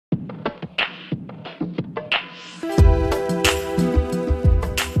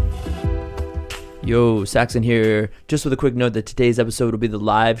Yo, Saxon here. Just with a quick note that today's episode will be the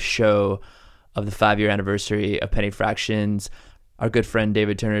live show of the 5-year anniversary of Penny Fractions. Our good friend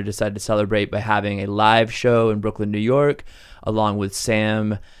David Turner decided to celebrate by having a live show in Brooklyn, New York, along with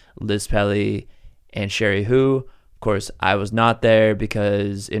Sam, Liz Pelly, and Sherry Who. Of course, I was not there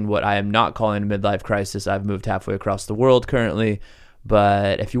because in what I am not calling a midlife crisis, I've moved halfway across the world currently.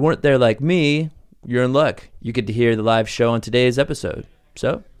 But if you weren't there like me, you're in luck. You get to hear the live show on today's episode.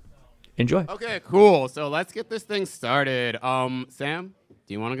 So, enjoy. Okay, cool. So let's get this thing started. Sam,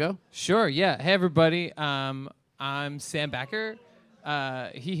 do you want to go? Sure, yeah. Hey, everybody. I'm Sam Backer,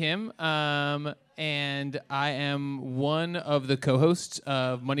 he, him, and I am one of the co-hosts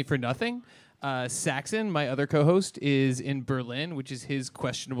of Money for Nothing. Saxon, my other co-host, is in Berlin, which is his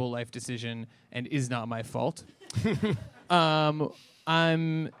questionable life decision and is not my fault.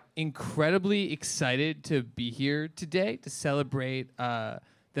 I'm incredibly excited to be here today to celebrate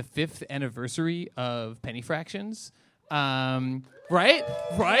the 5th anniversary of Penny Fractions. Right?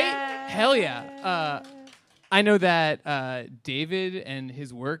 Yeah. Hell yeah. I know that David and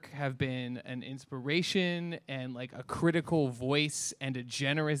his work have been an inspiration and like a critical voice and a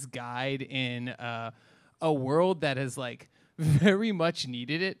generous guide in a world that has like very much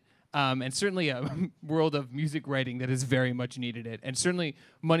needed it. And certainly a world of music writing that has very much needed it. And certainly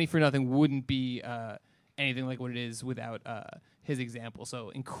Money for Nothing wouldn't be anything like what it is without his example. So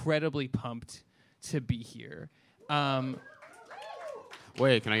incredibly pumped to be here.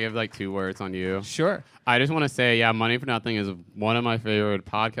 Wait, can I give like 2 words on you? Sure. I just want to say, yeah, Money for Nothing is one of my favorite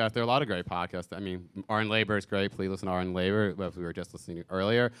podcasts. There are a lot of great podcasts. I mean, Art and Labor is great. Please listen to Art and Labor, as we were just listening to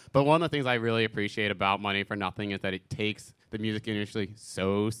earlier. But one of the things I really appreciate about Money for Nothing is that it takes the music industry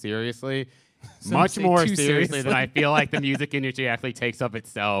so seriously. Much more seriously than I feel like the music industry actually takes of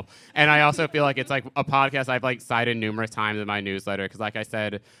itself. And I also feel like it's like a podcast I've like cited numerous times in my newsletter because like I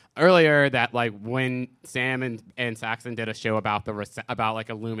said earlier that like when Sam and Saxon did a show about about like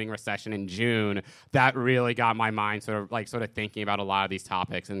a looming recession in June, that really got my mind sort of thinking about a lot of these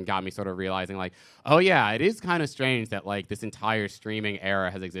topics and got me sort of realizing like, oh yeah, it is kind of strange that like this entire streaming era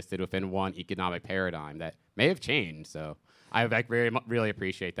has existed within one economic paradigm that may have changed. So I like really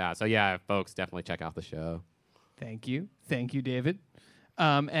appreciate that. So yeah, folks, definitely check out the show. Thank you, David.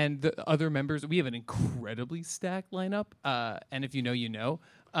 And the other members, we have an incredibly stacked lineup. And if you know, you know.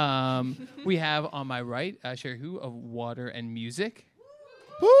 We have on my right, Sherry Who of Water and Music.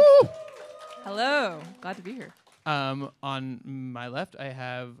 Woo! Hello, glad to be here. On my left, I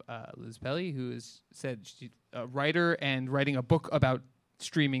have Liz Pelly, who is she's a writer and writing a book about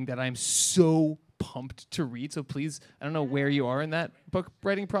streaming that I'm so pumped to read. So please, I don't know where you are in that book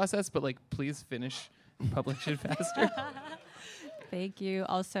writing process, but like please finish and publish it faster. Thank you.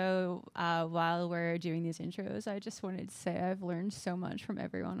 Also, while we're doing these intros, I just wanted to say I've learned so much from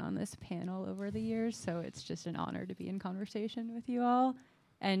everyone on this panel over the years. So it's just an honor to be in conversation with you all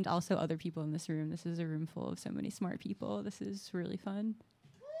and also other people in this room. This is a room full of so many smart people. This is really fun.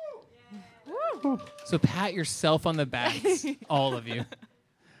 So pat yourself on the back, all of you.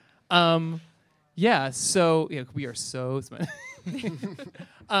 Yeah, so we are so smart.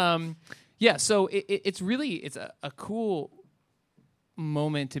 Yeah, so it's a cool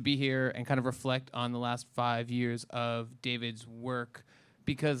moment to be here and kind of reflect on the last 5 years of David's work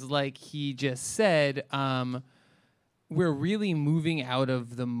because like he just said, we're really moving out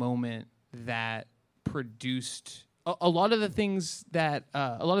of the moment that produced a lot of the things that,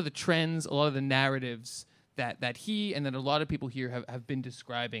 a lot of the trends, a lot of the narratives that he and that a lot of people here have been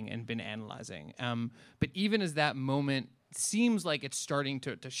describing and been analyzing. But even as that moment seems like it's starting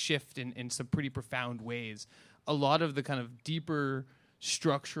to shift in some pretty profound ways, a lot of the kind of deeper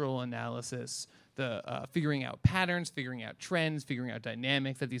structural analysis, the figuring out patterns, figuring out trends, figuring out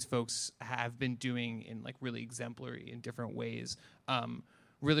dynamics that these folks have been doing in like really exemplary in different ways,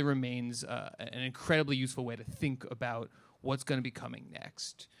 really remains an incredibly useful way to think about what's going to be coming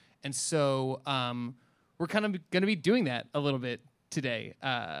next. And so we're kind of going to be doing that a little bit today.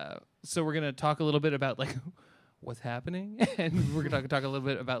 So we're going to talk a little bit about like what's happening, and we're going to talk a little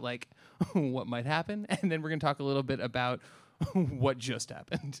bit about like what might happen, and then we're going to talk a little bit about what just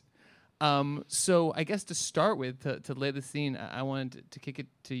happened. So I guess to start with, to lay the scene, I wanted to kick it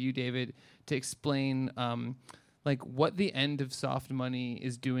to you, David, to explain like what the end of soft money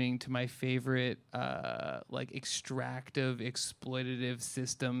is doing to my favorite like extractive, exploitative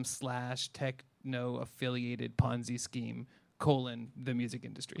system / techno affiliated Ponzi scheme, the music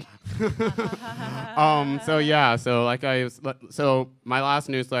industry. So my last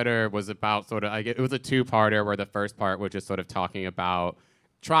newsletter was about it was a 2-parter where the first part was just sort of talking about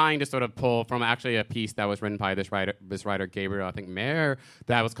trying to sort of pull from actually a piece that was written by this writer Gabriel, I think Mayer,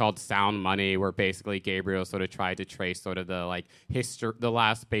 that was called Sound Money, where basically Gabriel sort of tried to trace sort of the like history, the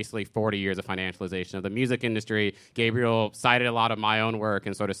last basically 40 years of financialization of the music industry. Gabriel cited a lot of my own work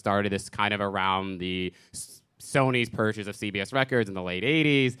and sort of started this kind of around the Sony's purchase of CBS Records in the late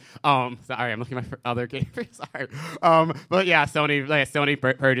 80s. Sorry, I'm looking at my other Gabriel. Sorry. But yeah, Sony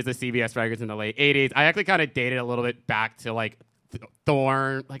purchased the CBS Records in the late 80s. I actually kind of dated a little bit back to like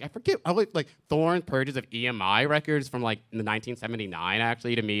Thorn, like I forget, like Thorn's purchase of EMI records from like in the 1979.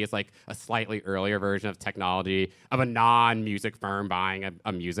 Actually, to me, is like a slightly earlier version of technology of a non-music firm buying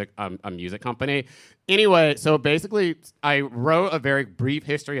a music company. Anyway, so basically, I wrote a very brief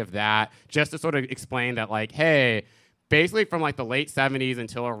history of that just to sort of explain that, like, hey, basically from like the late 70s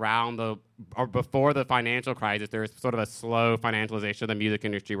until around or before the financial crisis, there was sort of a slow financialization of the music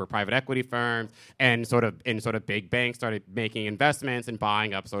industry where private equity firms and sort of big banks started making investments and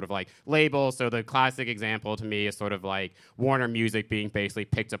buying up sort of like labels. So the classic example to me is sort of like Warner Music being basically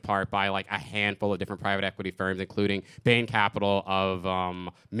picked apart by like a handful of different private equity firms, including Bain Capital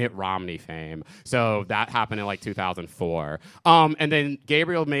of Mitt Romney fame. So that happened in like 2004. And then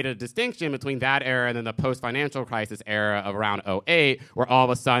Gabriel made a distinction between that era and then the post-financial crisis era of around 2008, where all of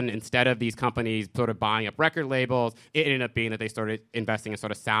a sudden, instead of these companies sort of buying up record labels, it ended up being that they started investing in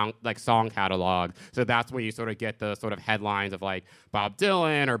sort of song catalogs. So that's where you sort of get the sort of headlines of like Bob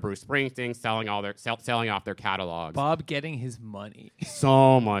Dylan or Bruce Springsteen selling off their catalogs. Bob getting his money.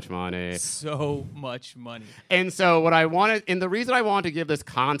 So much money. So much money. And so the reason I wanted to give this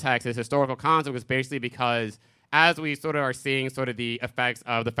context, this historical context, was basically because as we sort of are seeing sort of the effects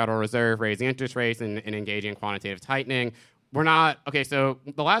of the Federal Reserve raising interest rates and engaging in quantitative tightening, so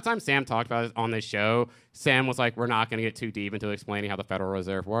the last time Sam talked about it on this show, Sam was like, we're not going to get too deep into explaining how the Federal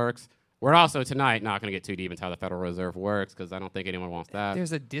Reserve works. We're also tonight not going to get too deep into how the Federal Reserve works because I don't think anyone wants that.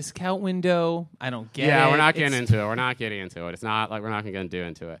 There's a discount window. I don't get it. Yeah, we're not getting into it. We're not getting into it. It's not like we're not going to get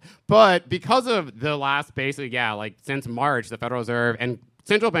into it. But because of the last since March, the Federal Reserve and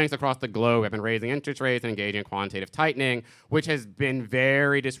central banks across the globe have been raising interest rates and engaging in quantitative tightening, which has been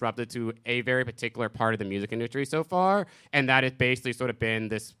very disruptive to a very particular part of the music industry so far, and that has basically sort of been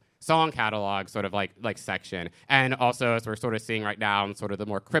this song catalog sort of like section. And also, as we're sort of seeing right now in sort of the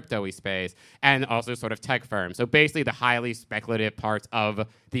more crypto-y space, and also sort of tech firms. So basically the highly speculative parts of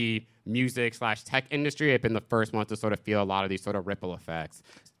the music/tech industry have been the first ones to sort of feel a lot of these sort of ripple effects.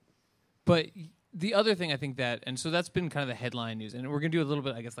 But the other thing I think and so that's been kind of the headline news, and we're going to do a little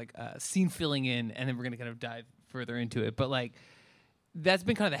bit, I guess, like scene filling in, and then we're going to kind of dive further into it. But like, that's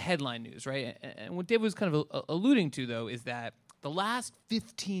been kind of the headline news, right? And what Dave was kind of alluding to, though, is that the last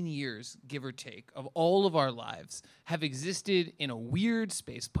 15 years, give or take, of all of our lives have existed in a weird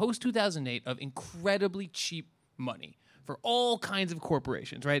space, post-2008, of incredibly cheap money for all kinds of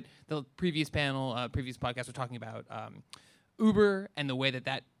corporations, right? The previous podcast, we're talking about Uber and the way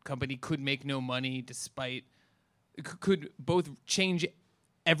that company could make no money could both change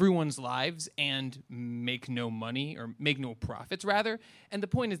everyone's lives and make no money, or make no profits, rather. And the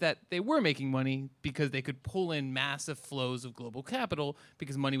point is that they were making money because they could pull in massive flows of global capital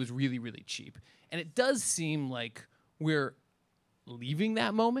because money was really, really cheap. And it does seem like we're leaving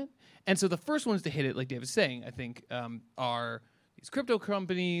that moment. And so the first ones to hit it, like Dave was saying, I think, are these crypto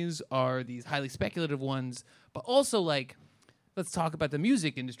companies, are these highly speculative ones, but also like, let's talk about the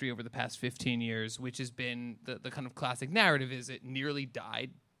music industry over the past 15 years, which has been the kind of classic narrative is it nearly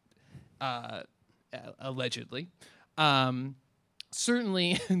died, allegedly.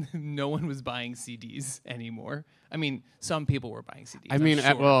 Certainly, no one was buying CDs anymore. I mean, some people were buying CDs. I mean,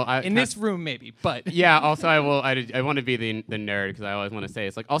 sure. In this room, maybe, but yeah. Also, I want to be the nerd because I always want to say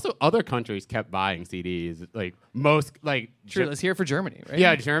it's like also other countries kept buying CDs. Like most, like sure. Let's hear it for Germany, right?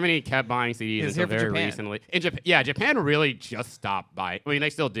 Yeah, Germany kept buying CDs until very recently. In Japan, Japan really just stopped buying. I mean, they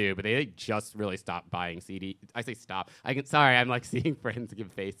still do, but they just really stopped buying CDs. I say stop. I'm like seeing friends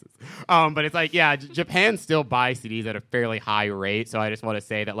give faces. But it's like Japan still buys CDs at a fairly high rate. So I just want to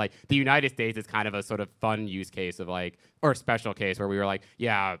say that like the United States is kind of a sort of fun use case of like, or a special case where we were like,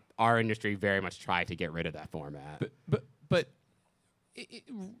 yeah, our industry very much tried to get rid of that format. But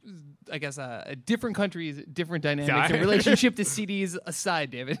I guess different countries, different dynamics, and relationship to CDs aside,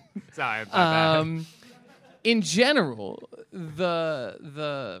 David. Sorry. In general,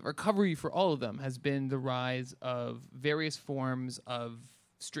 the recovery for all of them has been the rise of various forms of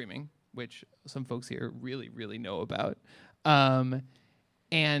streaming, which some folks here really, really know about.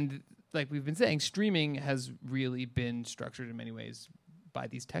 And like we've been saying, streaming has really been structured in many ways by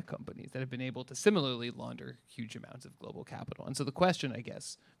these tech companies that have been able to similarly launder huge amounts of global capital. And so the question, I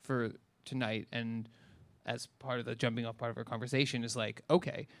guess, for tonight and as part of the jumping off part of our conversation is like,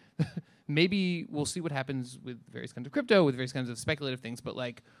 okay, maybe we'll see what happens with various kinds of crypto, with various kinds of speculative things, but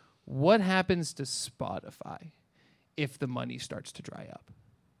like, what happens to Spotify if the money starts to dry up?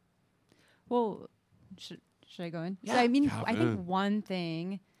 Well, should I go in? Yeah. So, I mean, Jump I think in. one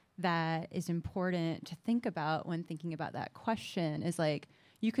thing that is important to think about when thinking about that question is like,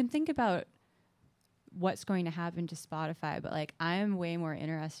 you can think about what's going to happen to Spotify, but like, I'm way more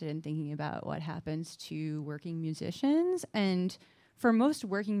interested in thinking about what happens to working musicians. And for most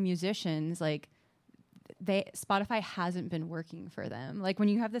working musicians, like, Spotify hasn't been working for them. Like, when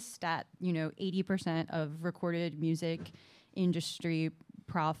you have this stat, 80% of recorded music industry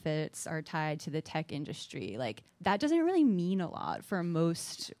profits are tied to the tech industry. Like, that doesn't really mean a lot for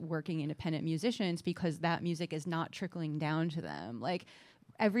most working independent musicians because that music is not trickling down to them. Like,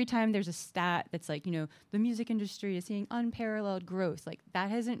 every time there's a stat that's like, the music industry is seeing unparalleled growth, like,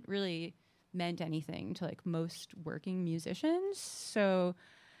 that hasn't really meant anything to like most working musicians. So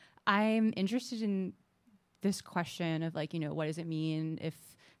I'm interested in this question of like, what does it mean if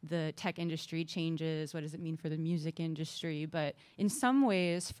the tech industry changes? What does it mean for the music industry? But in some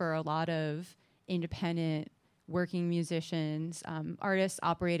ways, for a lot of independent working musicians, artists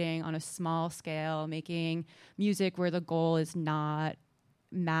operating on a small scale, making music where the goal is not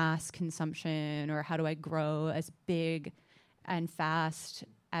mass consumption or how do I grow as big and fast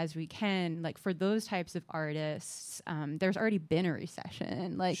as we can, like for those types of artists, there's already been a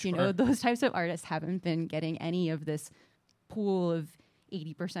recession. Like, Sure. those types of artists haven't been getting any of this pool of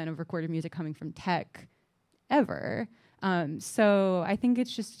 80% of recorded music coming from tech ever. So I think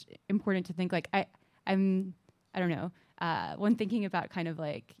it's just important to think like, I don't know, when thinking about kind of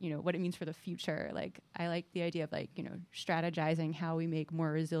like, what it means for the future, like I like the idea of like, strategizing how we make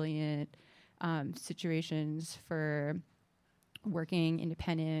more resilient situations for working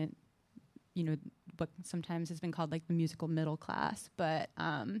independent, what sometimes has been called like the musical middle class. But,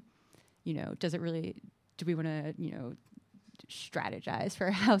 do we want to, strategize for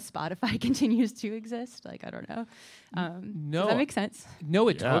how Spotify continues to exist? Like, I don't know. No. Does that make sense? No,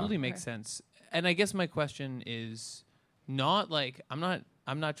 it Yeah. totally makes sense. And I guess my question is not like I'm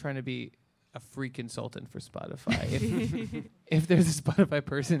not trying to be a free consultant for Spotify. If there's a Spotify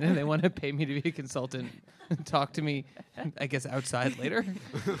person and they want to pay me to be a consultant, talk to me, I guess outside later.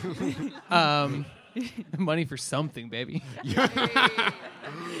 Money for something, baby.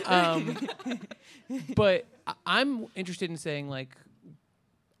 But I'm interested in saying like,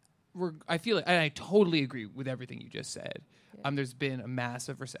 I feel like, and I totally agree with everything you just said. There's been a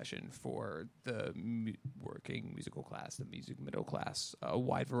massive recession for the working musical class, the music middle class, a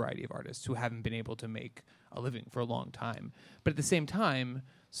wide variety of artists who haven't been able to make a living for a long time. But at the same time,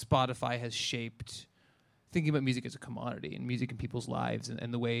 Spotify has shaped thinking about music as a commodity and music in people's lives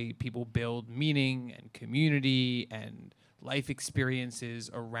and the way people build meaning and community and life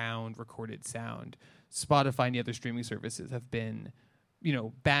experiences around recorded sound. Spotify and the other streaming services have been,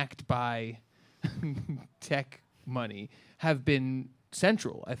 backed by tech money, have been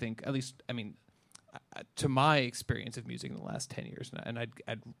central, I think, at least, to my experience of music in the last 10 years. And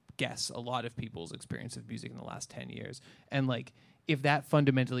I'd guess a lot of people's experience of music in the last 10 years. And like, if that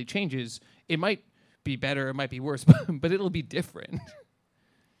fundamentally changes, it might be better, it might be worse, but it'll be different.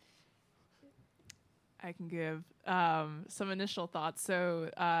 I can give some initial thoughts. So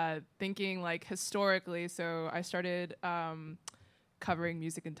thinking like historically, so I started covering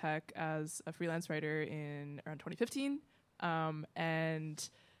music and tech as a freelance writer in around 2015. And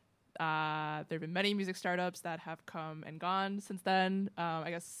there have been many music startups that have come and gone since then.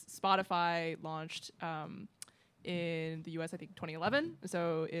 I guess Spotify launched in the US, I think 2011.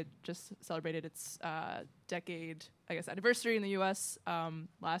 So it just celebrated its decade, I guess, anniversary in the US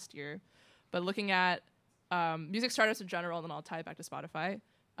last year. But looking at music startups in general, and then I'll tie it back to Spotify.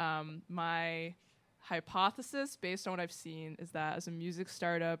 My hypothesis, based on what I've seen, is that as a music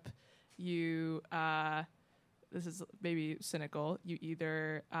startup, you, this is maybe cynical, you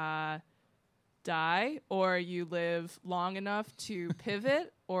either die or you live long enough to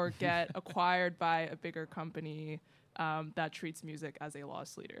pivot or get acquired by a bigger company that treats music as a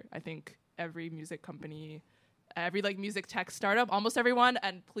loss leader. I think every music company, every like music tech startup, almost everyone,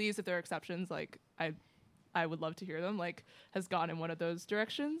 and please, if there are exceptions, like I would love to hear them, like has gone in one of those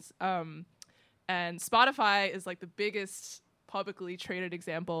directions. And Spotify is like the biggest publicly traded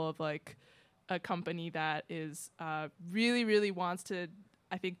example of like a company that is really, really wants to,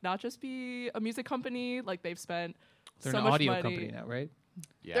 I think, not just be a music company. Like they've spent They're so an much audio money. company now, right?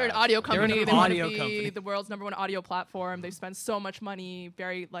 Yeah. They're an audio company. an They want audio to be company. the world's #1 audio platform. They spend so much money,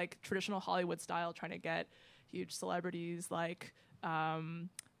 very like traditional Hollywood style, trying to get huge celebrities like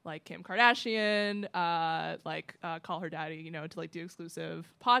like Kim Kardashian, Call Her Daddy, to like do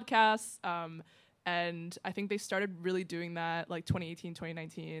exclusive podcasts. And I think they started really doing that like 2018,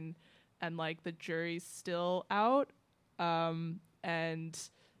 2019, and like the jury's still out. And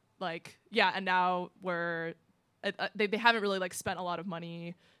now they haven't really like spent a lot of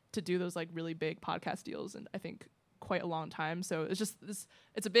money to do those like really big podcast deals, and I think quite a long time. So it's just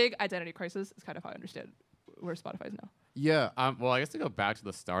it's a big identity crisis. It's kind of how I understand where Spotify is now. Yeah. Well, I guess to go back to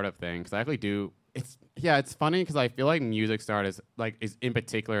the startup thing, because I actually do. It's funny because I feel like music startups is in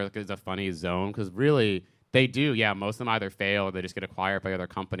particular is a funny zone, because really they do. Yeah, most of them either fail or they just get acquired by other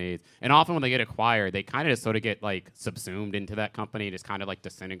companies. And often when they get acquired, they kind of just sort of get like subsumed into that company, just kind of like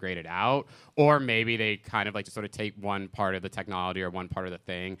disintegrated out. Or maybe they kind of like just sort of take one part of the technology or one part of the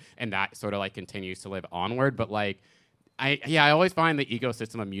thing, and that sort of like continues to live onward. But like, I always find the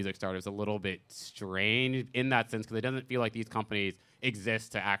ecosystem of music startups a little bit strange in that sense, because it doesn't feel like these companies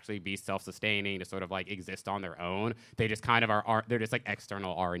exist to actually be self-sustaining, to sort of like exist on their own. They just kind of are they're just like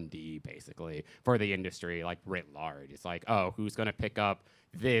external R&D basically for the industry, like writ large. It's like, oh, who's going to pick up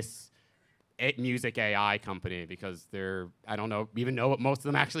this music AI company, because I don't even know what most of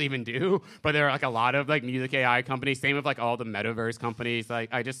them actually even do, but there are like a lot of like music AI companies. Same with like all the metaverse companies. Like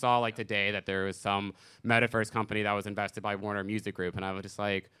I just saw like today that there was some metaverse company that was invested by Warner Music Group, and I was just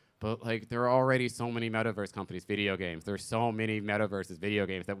like, but like there are already so many metaverse companies, video games. There's so many metaverses, video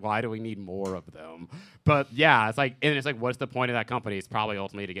games, that why do we need more of them? But yeah, it's like what's the point of that company? It's probably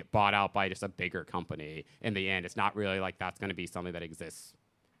ultimately to get bought out by just a bigger company in the end. It's not really like that's going to be something that exists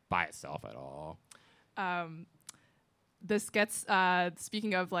by itself at all. This gets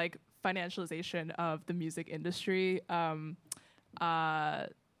speaking of like financialization of the music industry. In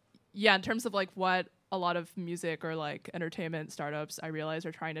terms of like what a lot of music or like entertainment startups I realize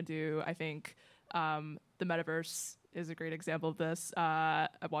are trying to do, I think the metaverse is a great example of this. At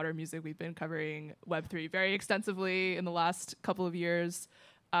Water Music, we've been covering Web3 very extensively in the last couple of years.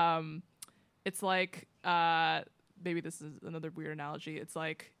 It's like maybe this is another weird analogy. It's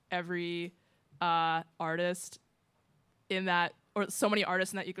like every artist in that, or so many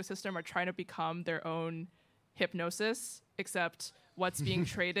artists in that ecosystem are trying to become their own Hypnosis, except what's being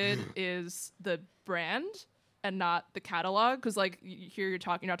traded is the brand and not the catalog. Because like you're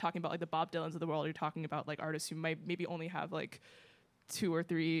not talking about like the Bob Dylans of the world. You're talking about like artists who might maybe only have like 2 or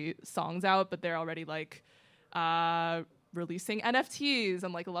 3 songs out, but they're already like releasing NFTs,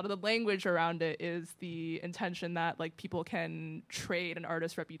 and like a lot of the language around it is the intention that like people can trade an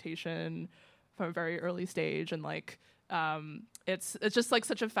artist's reputation from a very early stage. And like it's just like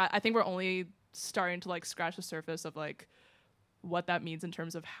such a I think we're only starting to like scratch the surface of like what that means in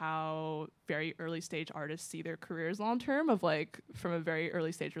terms of how very early stage artists see their careers long term, of like from a very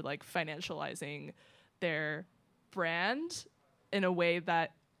early stage we're like financializing their brand in a way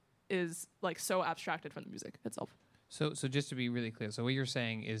that is like so abstracted from the music itself. So just to be really clear, so what you're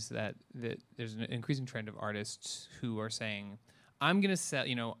saying is that there's an increasing trend of artists who are saying, I'm going to sell,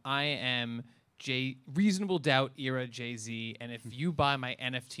 I am Reasonable Doubt era Jay-Z, and if you buy my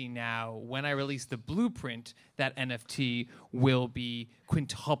NFT now, when I release the blueprint, that NFT will be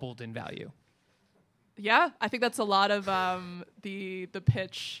quintupled in value. Yeah, I think that's a lot of the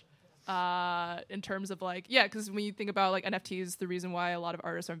pitch in terms of like, because when you think about like NFTs, the reason why a lot of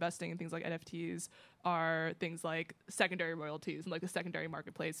artists are investing in things like NFTs are things like secondary royalties and like the secondary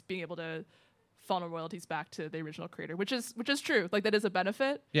marketplace being able to funnel royalties back to the original creator, which is true. Like that is a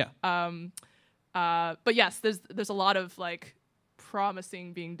benefit. Yeah. But yes, there's a lot of like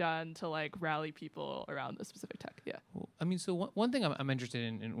promising being done to like rally people around the specific tech. Yeah. Well, I mean, so one thing I'm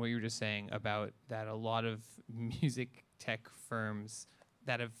interested in what you were just saying about that a lot of music tech firms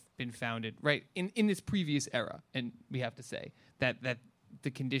that have been founded right in this previous era, and we have to say that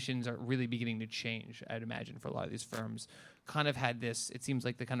the conditions are really beginning to change, I'd imagine, for a lot of these firms. Kind of had this, it seems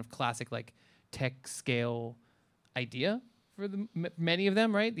like the kind of classic like tech scale idea for many of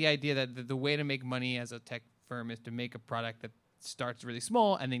them, right? The idea that the way to make money as a tech firm is to make a product that starts really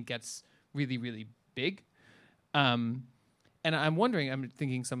small and then gets really, really big. And I'm wondering, I'm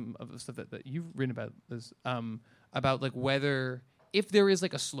thinking some of the stuff that you've written about this, about like whether, if there is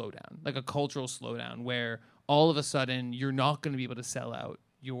like a slowdown, like a cultural slowdown where all of a sudden you're not going to be able to sell out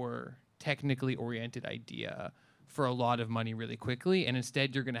your technically oriented idea for a lot of money really quickly, and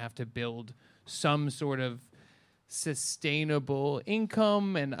instead you're going to have to build some sort of sustainable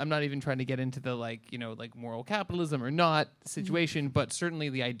income. And I'm not even trying to get into the like moral capitalism or not situation, but certainly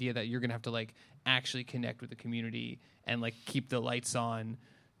the idea that you're going to have to like actually connect with the community and like keep the lights on,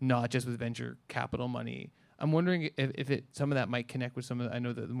 not just with venture capital money. I'm wondering if some of that might connect with some of I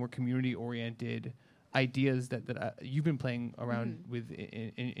know the more community oriented ideas that you've been playing around with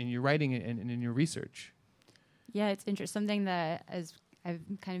in your writing and in your research? Yeah, it's interesting. Something that as I've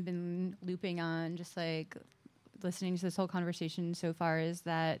kind of been looping on, just like listening to this whole conversation so far, is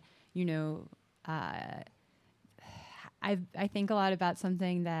that, you know, I think a lot about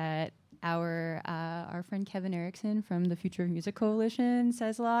something that our friend Kevin Erickson from the Future of Music Coalition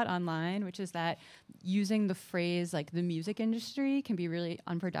says a lot online, which is that using the phrase like the music industry can be really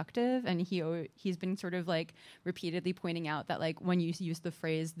unproductive. And he's been sort of like repeatedly pointing out that like when you use the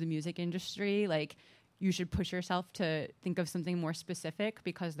phrase the music industry, like you should push yourself to think of something more specific,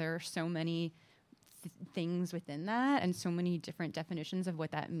 because there are so many things within that and so many different definitions of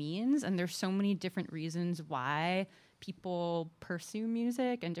what that means. And there's so many different reasons why people pursue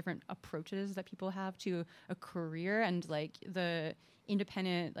music and different approaches that people have to a career. And like the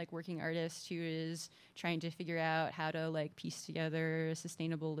independent like working artist who is trying to figure out how to like piece together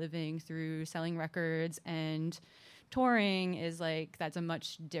sustainable living through selling records and touring is like, that's a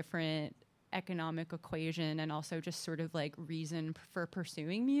much different economic equation and also just sort of like reason for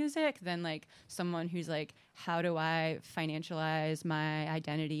pursuing music than like someone who's like, how do I financialize my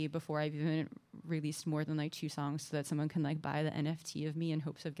identity before I've even released more than like 2 songs so that someone can like buy the NFT of me in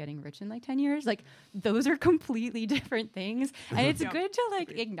hopes of getting rich in like 10 years? Like those are completely different things. And it's good to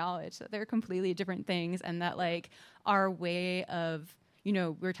like acknowledge that they're completely different things, and that like our way of, you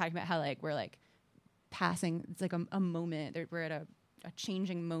know, we were talking about how like we're like passing, it's like a moment, we're at a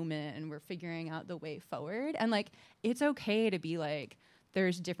changing moment and we're figuring out the way forward. And like, it's okay to be like,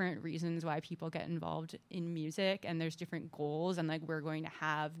 there's different reasons why people get involved in music and there's different goals. And like, we're going to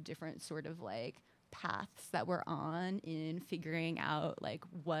have different sort of like paths that we're on in figuring out like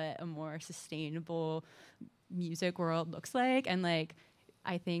what a more sustainable music world looks like. And like,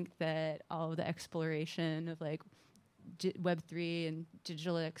 I think that all of the exploration of like Web3 and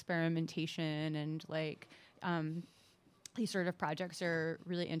digital experimentation and like, these sort of projects are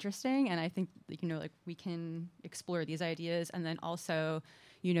really interesting, and I think, you know, like we can explore these ideas and then also,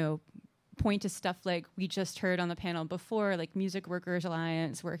 you know, point to stuff like we just heard on the panel before, like Music Workers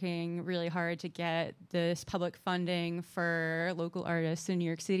Alliance working really hard to get this public funding for local artists in New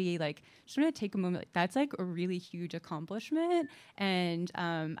York City. Like, just want to take a moment. Like, that's like a really huge accomplishment, and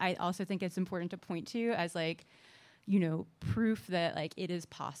I also think it's important to point to as like, you know, proof that like it is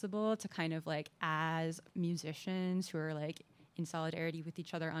possible to kind of like, as musicians who are like in solidarity with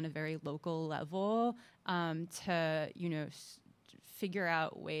each other on a very local level, to, you know, figure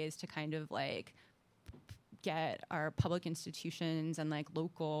out ways to kind of like get our public institutions and like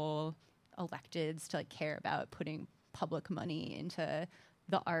local electeds to like care about putting public money into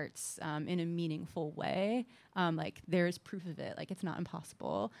the arts in a meaningful way. Like there's proof of it, like it's not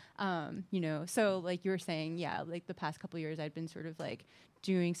impossible. You know, so like you were saying, yeah, like the past couple of years I'd been sort of like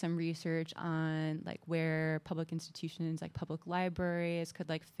doing some research on like where public institutions like public libraries could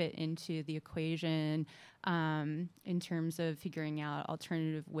like fit into the equation in terms of figuring out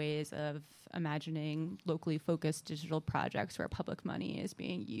alternative ways of imagining locally focused digital projects where public money is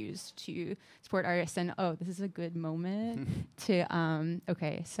being used to support artists. And this is a good moment to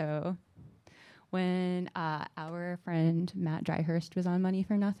okay, so when our friend Matt Dryhurst was on Money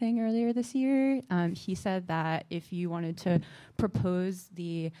for Nothing earlier this year, he said that if you wanted to propose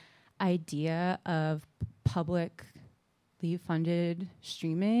the idea of publicly funded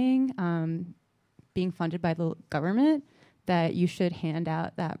streaming being funded by the government, that you should hand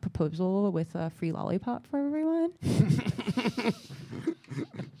out that proposal with a free lollipop for everyone.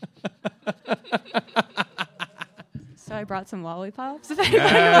 So I brought some lollipops.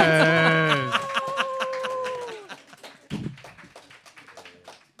 Yes.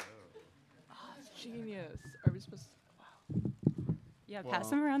 Genius. Are we supposed to? Wow. Yeah, pass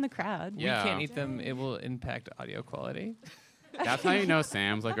them around the crowd. Yeah. We can't eat them. It will impact audio quality. That's how you know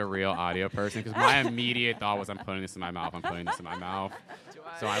Sam's like a real audio person, because my immediate thought was, I'm putting this in my mouth. I'm putting this in my mouth.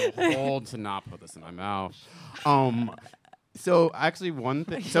 So I will hold to not put this in my mouth. So actually, one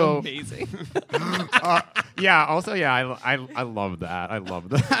thing. So amazing. yeah. Also, yeah. I love that. I love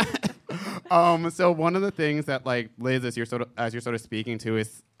that. So one of the things that like Liz, as you're sort of speaking to,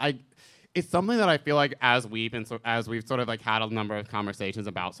 is it's something that I feel like as we've sort of like had a number of conversations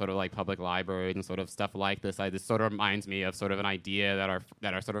about sort of like public libraries and sort of stuff like this, this sort of reminds me of sort of an idea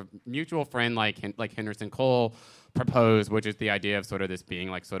that our sort of mutual friend like Henderson Cole proposed, which is the idea of sort of this being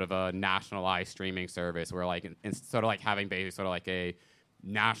like sort of a nationalized streaming service, where like it's sort of like having basically sort of like a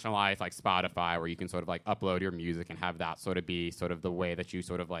nationalized like Spotify, where you can sort of like upload your music and have that sort of be sort of the way that you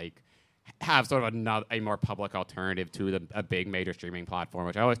sort of like have sort of a more public alternative to a big major streaming platform,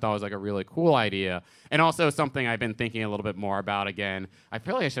 which I always thought was like a really cool idea. And also something I've been thinking a little bit more about again. I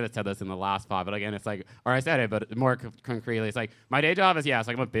feel like I should have said this in the last pod, but again, it's like, or I said it, but more concretely, it's like my day job is, it's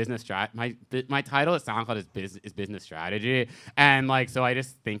like I'm a business my title at SoundCloud is business strategy. And like, so I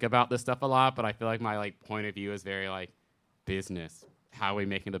just think about this stuff a lot, but I feel like my like point of view is very like business. How are we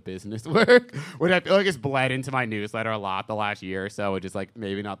making the business work? Which I feel like has bled into my newsletter a lot the last year or so, which is like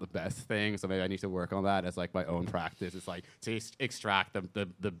maybe not the best thing. So maybe I need to work on that as like my own practice. It's like to extract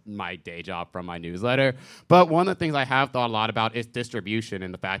my day job from my newsletter. But one of the things I have thought a lot about is distribution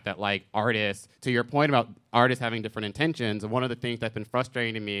and the fact that like artists, to your point about artists having different intentions, one of the things that's been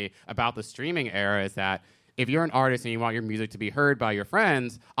frustrating to me about the streaming era is that if you're an artist and you want your music to be heard by your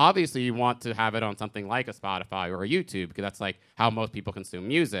friends, obviously you want to have it on something like a Spotify or a YouTube because that's like how most people consume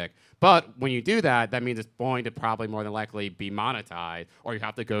music. But when you do that, that means it's going to probably more than likely be monetized, or you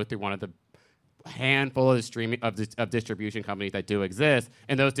have to go through one of the handful of of distribution companies that do exist.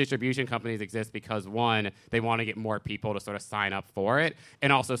 And those distribution companies exist because, one, they want to get more people to sort of sign up for it,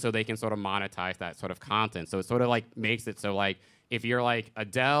 and also so they can sort of monetize that sort of content. So it sort of like makes it so like if you're like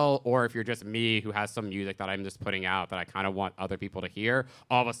Adele, or if you're just me who has some music that I'm just putting out that I kind of want other people to hear,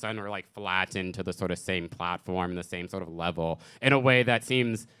 all of a sudden we're like flattened to the sort of same platform and the same sort of level in a way that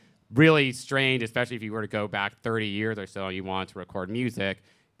seems really strange, especially if you were to go back 30 years or so and you want to record music.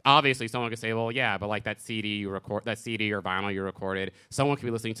 Obviously, someone could say, well, yeah, but like that CD or vinyl you recorded, someone could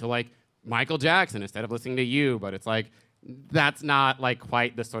be listening to like Michael Jackson instead of listening to you, but it's like that's not like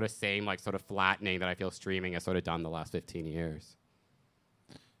quite the sort of same like sort of flattening that I feel streaming has sort of done the last 15 years.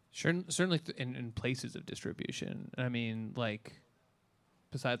 Certainly in places of distribution. I mean, like,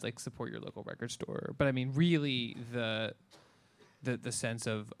 besides like support your local record store, but I mean, really the sense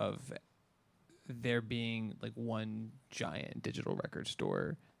of there being like one giant digital record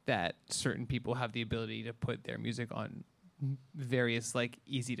store that certain people have the ability to put their music on various like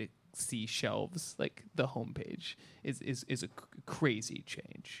easy to see shelves, like the homepage is a crazy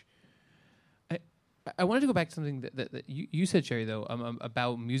change. I wanted to go back to something that you said, Sherry, though,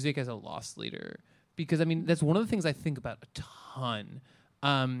 about music as a loss leader, because I mean that's one of the things I think about a ton,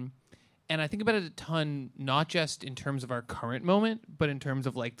 and I think about it a ton not just in terms of our current moment, but in terms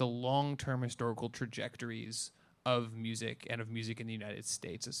of like the long-term historical trajectories of music and of music in the United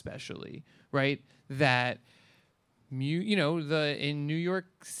States, especially, right? That in New York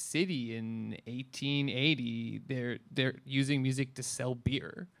City in 1880, they're using music to sell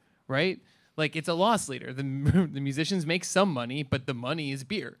beer, right? Like, it's a loss leader. The musicians make some money, but the money is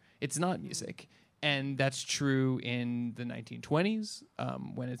beer. It's not music. And that's true in the 1920s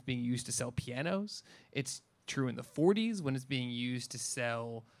when it's being used to sell pianos. It's true in the 40s when it's being used to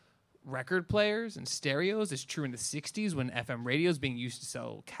sell record players and stereos. It's true in the 60s when FM radio is being used to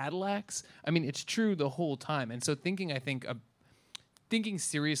sell Cadillacs. I mean, it's true the whole time. And so thinking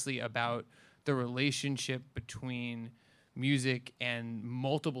seriously about the relationship between music and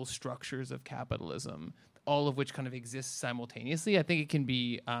multiple structures of capitalism, all of which kind of exist simultaneously, I think it can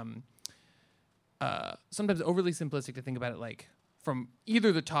be sometimes overly simplistic to think about it like from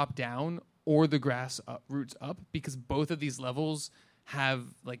either the top down or the roots up, because both of these levels have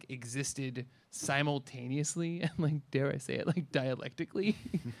like existed simultaneously and like, dare I say it, like dialectically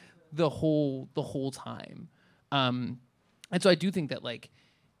the whole time. And so I do think that like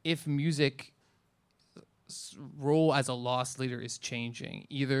if music role as a loss leader is changing,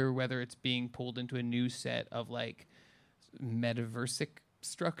 either whether it's being pulled into a new set of like metaversic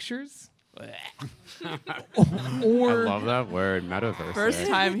structures or I love that word, metaversic. First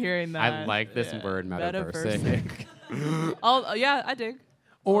time hearing that. I like this word, metaversic. I dig.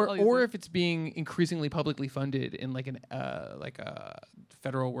 Or if it's being increasingly publicly funded in like a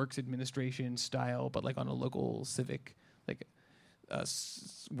federal works administration style, but like on a local civic like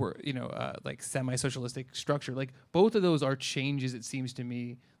like semi-socialistic structure. Like both of those are changes, it seems to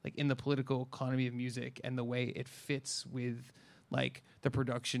me, like in the political economy of music and the way it fits with like the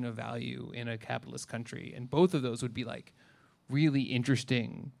production of value in a capitalist country. And both of those would be like really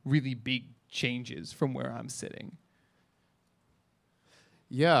interesting, really big changes from where I'm sitting.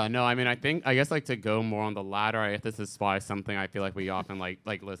 Yeah, no, I mean, I guess like to go more on the latter, this is why something I feel like we often like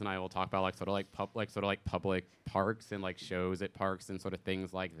Liz and I will talk about like sort of like public parks and like shows at parks and sort of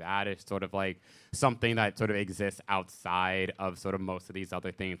things like that. It's sort of like something that sort of exists outside of sort of most of these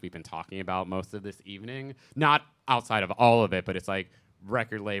other things we've been talking about most of this evening. Not outside of all of it, but it's like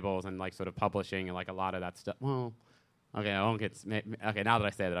record labels and like sort of publishing and like a lot of that stuff. Well, Okay, I won't get. Okay, now that I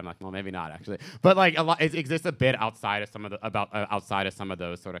say that, I'm like, well, maybe not actually. But like a lot, it exists a bit outside of some of the outside of some of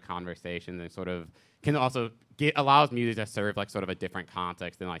those sort of conversations, and sort of can also allows music to serve like sort of a different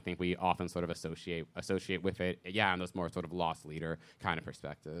context than I think we often sort of associate with it. Yeah, and those more sort of lost leader kind of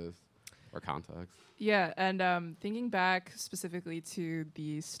perspectives or context. Yeah, and thinking back specifically to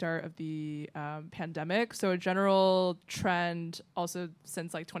the start of the pandemic, so a general trend also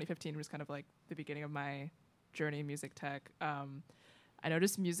since like 2015 was kind of like the beginning of my journey in music tech. I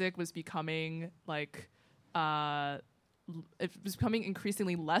noticed music was becoming like it was becoming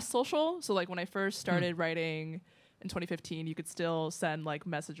increasingly less social. So like when I first started writing in 2015, you could still send like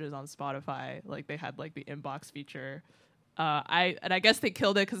messages on Spotify. Like they had like the inbox feature. I guess they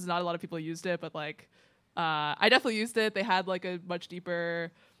killed it because not a lot of people used it, but like I definitely used it. They had like a much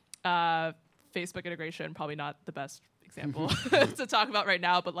deeper Facebook integration. Probably not the best example to talk about right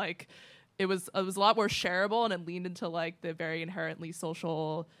now, but like it was a lot more shareable, and it leaned into like the very inherently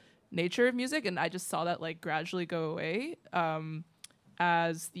social nature of music, and I just saw that like gradually go away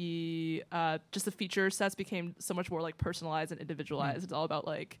as the just the feature sets became so much more like personalized and individualized. It's all about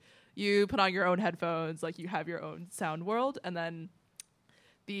like you put on your own headphones, like you have your own sound world, and then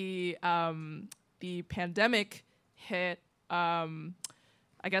the pandemic hit.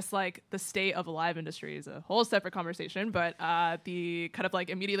 I guess like the state of the live industry is a whole separate conversation, but the kind of like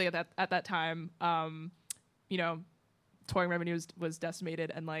immediately at that time, you know, touring revenue was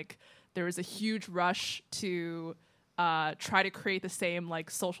decimated, and like there was a huge rush to try to create the same like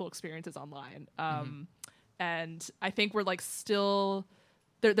social experiences online. And I think we're like still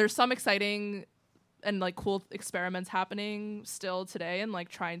there's some exciting and like cool experiments happening still today, and like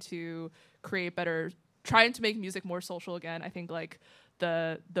trying to make music more social again. I think like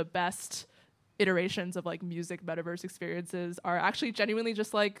the best iterations of like music metaverse experiences are actually genuinely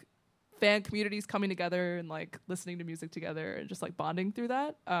just like fan communities coming together and like listening to music together and just like bonding through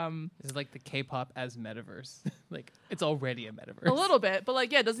that. This is like the K-pop as metaverse. Like it's already a metaverse. A little bit, but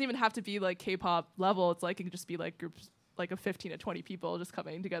like yeah, it doesn't even have to be like K-pop level. It's like it can just be like groups like of 15 to 20 people just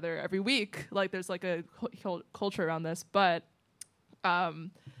coming together every week. Like there's like a whole culture around this, but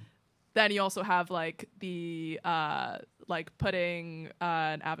then you also have like the like putting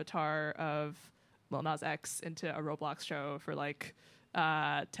an avatar of Lil Nas X into a Roblox show for like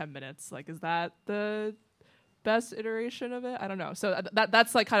 10 minutes. Like, is that the best iteration of it? I don't know. So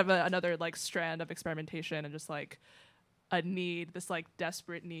that's like kind of another like strand of experimentation, and just like this like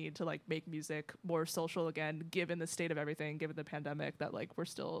desperate need to like make music more social again, given the state of everything, given the pandemic that like we're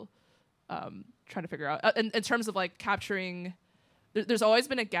still trying to figure out. In terms of like capturing, there's always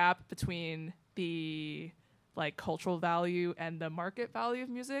been a gap between the like cultural value and the market value of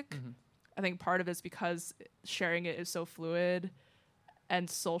music. I think part of it's because sharing it is so fluid and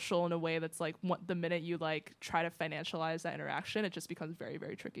social in a way that's like the minute you like try to financialize that interaction, it just becomes very,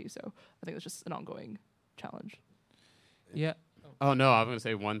 very tricky. So I think it's just an ongoing challenge. Yeah. Oh no, I was going to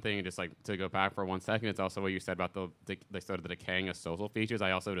say one thing, just like to go back for 1 second. It's also what you said about the sort of the decaying of social features.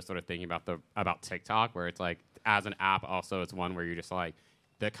 I also just sort of thinking about TikTok, where it's like as an app, also it's one where you're just like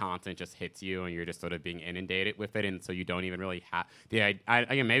the content just hits you and you're just sort of being inundated with it, and so you don't even really have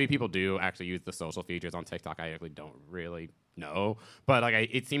again, maybe people do actually use the social features on TikTok. I actually don't really know, but like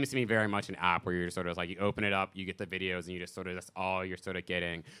it seems to me very much an app where you're just sort of like you open it up, you get the videos, and you just sort of that's all you're sort of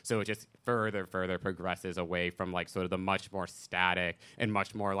getting. So it just further progresses away from like sort of the much more static and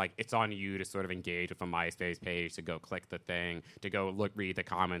much more like it's on you to sort of engage with a MySpace page, to go click the thing, to go read the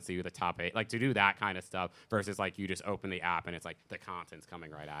comments, see the top 8, like to do that kind of stuff, versus like you just open the app and it's like the content's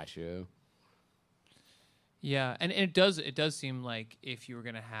coming right at you. Yeah, and it does seem like if you were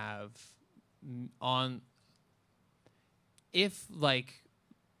gonna have if like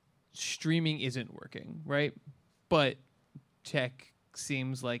streaming isn't working, right? But tech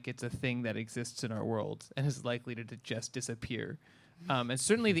seems like it's a thing that exists in our world and is likely to just disappear. And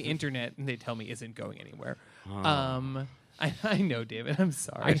certainly the internet, they tell me, isn't going anywhere. I know, David. I'm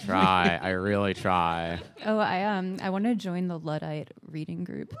sorry. I try. I really try. Oh, I want to join the Luddite reading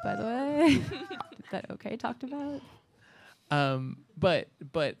group, by the way. Is that okay? Talked about.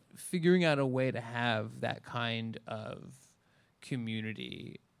 But figuring out a way to have that kind of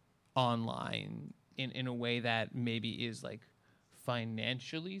community online in a way that maybe is like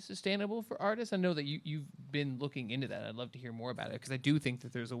financially sustainable for artists. I know that you've been looking into that. I'd love to hear more about it, because I do think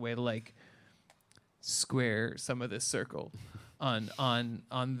that there's a way to like square some of this circle on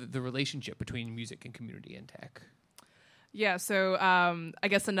the relationship between music and community and tech. Yeah, so I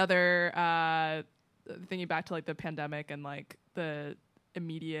guess another thinking back to like the pandemic and like the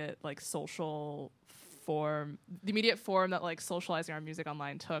immediate like social form, the immediate form that like socializing our music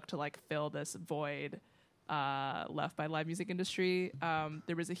online took to like fill this void left by live music industry.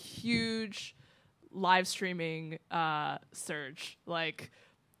 There was a huge live streaming surge, like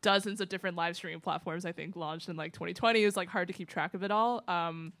dozens of different live streaming platforms, I think, launched in like 2020. It was like hard to keep track of it all.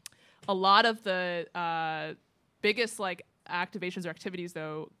 A lot of the biggest like activations or activities,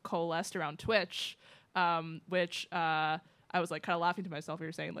 though, coalesced around Twitch, which I was like kind of laughing to myself. We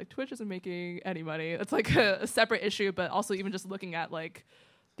were saying like Twitch isn't making any money. It's like a separate issue, but also even just looking at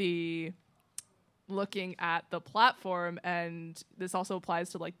the platform, and this also applies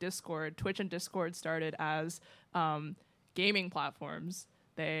to like Discord. Twitch and Discord started as gaming platforms.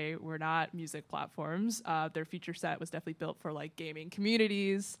 They were not music platforms. Their feature set was definitely built for like gaming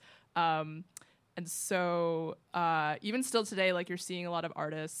communities. And so even still today, like you're seeing a lot of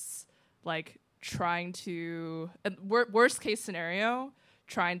artists like trying to, worst case scenario,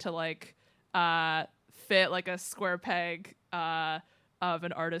 trying to like fit like a square peg of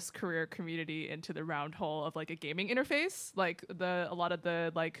an artist's career community into the round hole of like a gaming interface. Like a lot of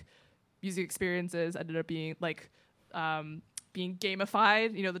the like music experiences ended up being like being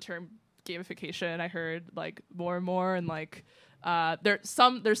gamified. You know, the term gamification I heard like more and more, and like there's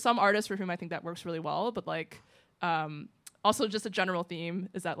some artists for whom I think that works really well, but like also just a general theme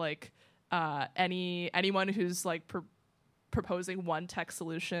is that like anyone who's like proposing one tech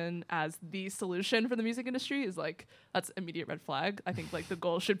solution as the solution for the music industry is like, that's immediate red flag. I think like the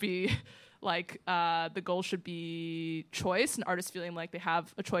goal should be choice, and artists feeling like they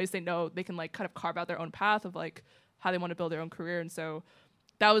have a choice. They know they can like kind of carve out their own path of like how they want to build their own career. And so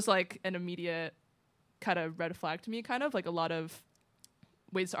that was like an immediate kind of red flag to me, kind of like a lot of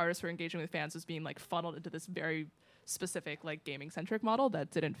ways artists were engaging with fans was being like funneled into this very specific like gaming centric model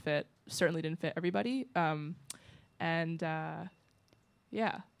that certainly didn't fit everybody. Yeah,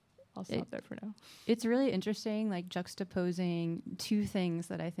 I'll stop there for now. It's really interesting, like juxtaposing two things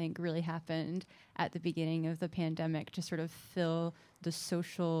that I think really happened at the beginning of the pandemic to sort of fill the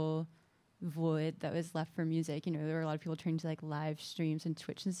social void that was left for music. You know, there were a lot of people turning to like live streams and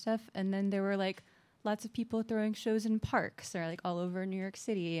Twitch and stuff, and then there were like lots of people throwing shows in parks or like all over New York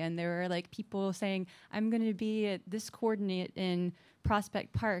City, and there were like people saying, I'm going to be at this coordinate in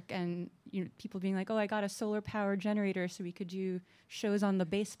Prospect Park, and you know, people being like, oh, I got a solar power generator so we could do shows on the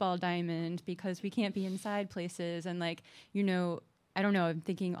baseball diamond because we can't be inside places. And like, you know, I don't know, I'm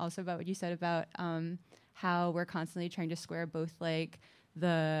thinking also about what you said about how we're constantly trying to square both like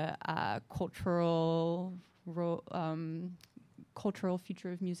the cultural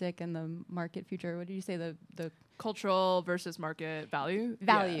future of music and the market future. What did you say? The cultural versus market value.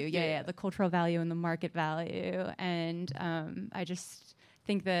 Yeah. The cultural value and the market value. And I just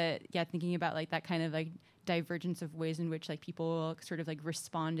think that, thinking about like that kind of like divergence of ways in which like people sort of like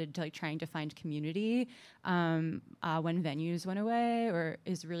responded to like trying to find community when venues went away or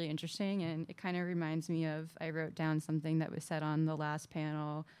is really interesting. And it kind of reminds me of, I wrote down something that was said on the last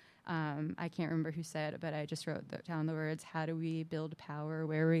panel. I can't remember who said it, but I just wrote down the words, how do we build power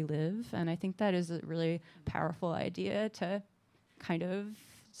where we live? And I think that is a really powerful idea to kind of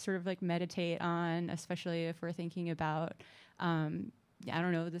sort of like meditate on, especially if we're thinking about,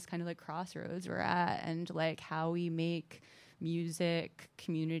 this kind of like crossroads we're at, and like how we make music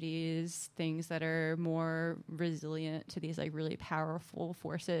communities things that are more resilient to these like really powerful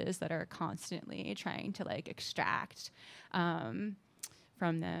forces that are constantly trying to like extract from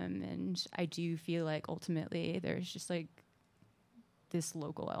them. And I do feel like ultimately there's just like this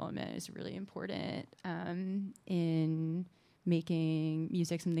local element is really important in making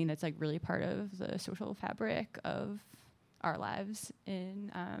music something that's like really part of the social fabric of our lives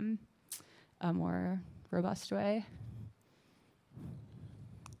in a more robust way.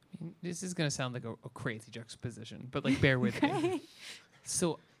 I mean, this is going to sound like a crazy juxtaposition, but like bear with me.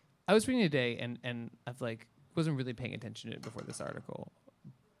 So I was reading today and I've like wasn't really paying attention to it before this article,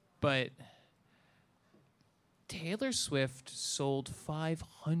 but Taylor Swift sold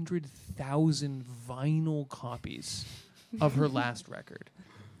 500,000 vinyl copies of her last record.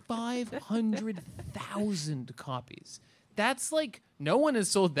 500,000 copies. That's like, no one has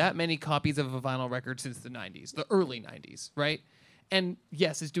sold that many copies of a vinyl record since the 90s, the early 90s, right? And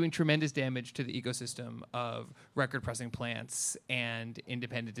yes, it's doing tremendous damage to the ecosystem of record pressing plants and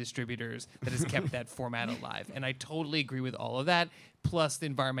independent distributors that has kept that format alive. And I totally agree with all of that, plus the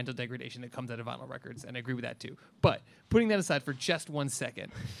environmental degradation that comes out of vinyl records, and I agree with that too. But putting that aside for just 1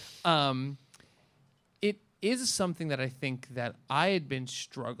 second, it is something that I think that I had been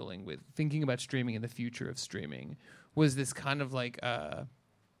struggling with, thinking about streaming and the future of streaming, was this kind of like...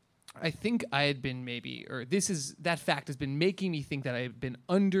 I think I had been that fact has been making me think that I had been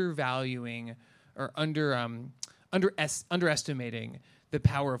undervaluing or underestimating the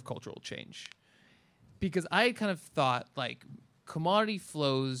power of cultural change. because I kind of thought like commodity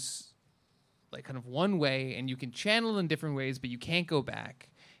flows like kind of one way and you can channel in different ways, but you can't go back,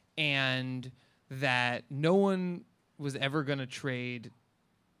 and that no one was ever going to trade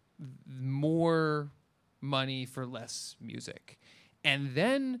more money for less music. And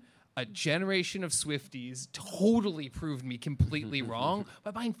then a generation of Swifties totally proved me completely wrong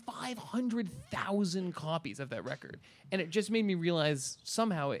by buying 500,000 copies of that record. And it just made me realize,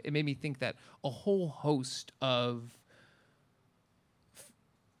 somehow it made me think that a whole host of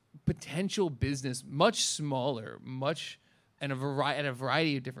potential business, much smaller, at a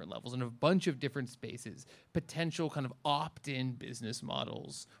variety of different levels, in a bunch of different spaces, potential kind of opt-in business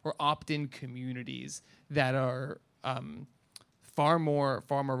models or opt-in communities that are far more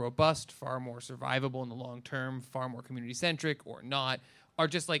robust, far more survivable in the long term, far more community centric or not, are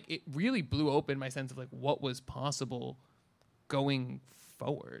just like, it really blew open my sense of like what was possible going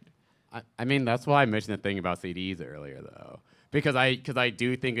forward. I mean, that's why I mentioned the thing about CDs earlier, though, because I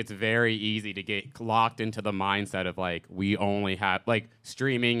do think it's very easy to get locked into the mindset of like, we only have like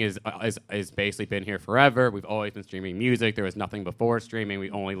streaming is basically been here forever. We've always been streaming music. There was nothing before streaming. We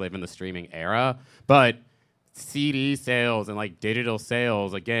only live in the streaming era, but CD sales and like digital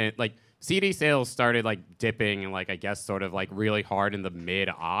sales, again, like CD sales started like dipping and like I guess sort of like really hard in the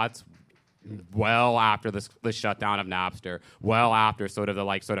mid-aughts, well after the shutdown of Napster, well after sort of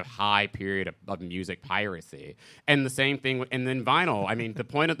the high period of music piracy. And the same thing, and then vinyl. I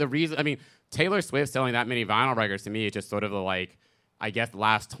mean, Taylor Swift selling that many vinyl records to me is just sort of the like, I guess,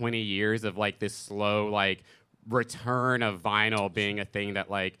 last 20 years of like this slow like return of vinyl being a thing that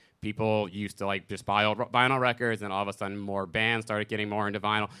like people used to like just buy old vinyl records, and all of a sudden more bands started getting more into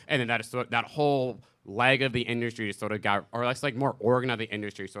vinyl, and then that whole leg of the industry just sort of got, or less like more organ of the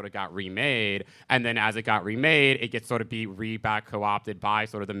industry sort of got remade, and then as it got remade, it gets sort of back co-opted by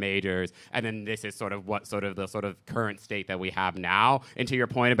sort of the majors, and then this is sort of what sort of the sort of current state that we have now. And to your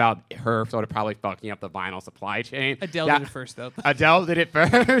point about her sort of probably fucking up the vinyl supply chain, Adele did it first, though. Adele did it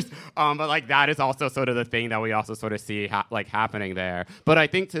first, but like that is also sort of the thing that we also sort of see happening there. But I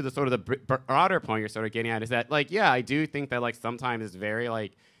think to the sort of the broader point you're sort of getting at is that like, yeah, I do think that like sometimes it's very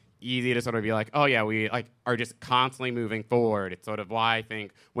like easy to sort of be like, oh yeah, we like are just constantly moving forward. It's sort of why I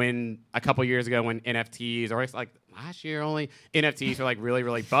think when a couple years ago when NFTs, or it's like last year only, NFTs were like really,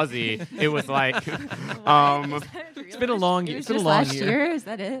 really buzzy. It was like, it's been a long year. It's been a long year. Is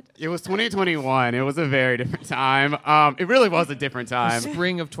that it? It was 2021. It was a very different time. It really was a different time.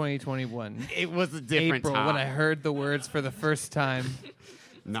 Spring of 2021. It was a different April, time. when I heard the words for the first time.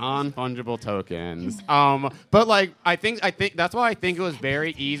 Non-fungible tokens. But like I think that's why I think it was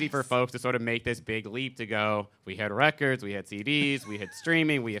very easy for folks to sort of make this big leap to go, we had records, we had CDs, we had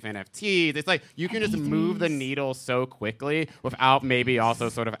streaming, we have NFTs. It's like you can just move the needle so quickly without maybe also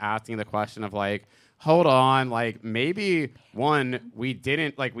sort of asking the question of like, hold on, like maybe one, we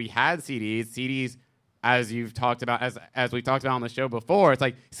didn't, like we had CDs as you've talked about, as we talked about on the show before, it's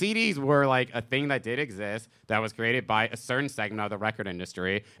like CDs were like a thing that did exist that was created by a certain segment of the record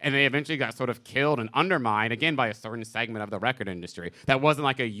industry, and they eventually got sort of killed and undermined again by a certain segment of the record industry. That wasn't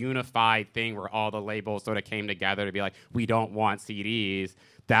like a unified thing where all the labels sort of came together to be like, we don't want CDs.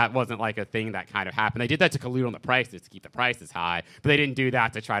 That wasn't like a thing that kind of happened. They did that to collude on the prices to keep the prices high, but they didn't do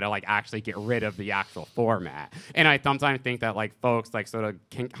that to try to like actually get rid of the actual format. And I sometimes think that like folks like sort of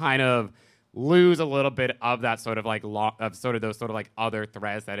can kind of lose a little bit of that sort of like of sort of those sort of like other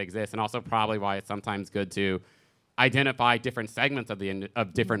threads that exist, and also probably why it's sometimes good to identify different segments of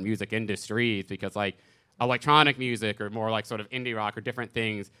of different music industries, because like electronic music or more like sort of indie rock or different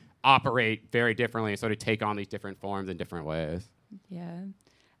things operate very differently and sort of take on these different forms in different ways. Yeah,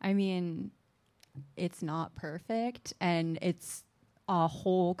 I mean, it's not perfect, and it's a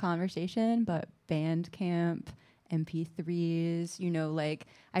whole conversation, but Bandcamp, MP3s, you know, like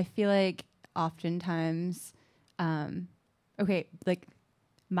I feel like oftentimes, like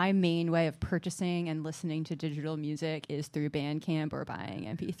my main way of purchasing and listening to digital music is through Bandcamp or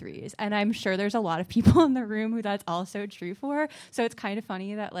buying MP3s. And I'm sure there's a lot of people in the room who that's also true for. So it's kind of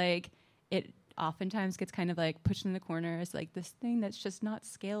funny that like it oftentimes gets kind of like pushed in the corner as like this thing that's just not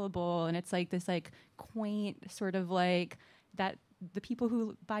scalable. And it's like this like quaint sort of like that the people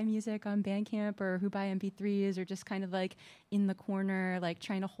who buy music on Bandcamp or who buy MP3s are just kind of like in the corner, like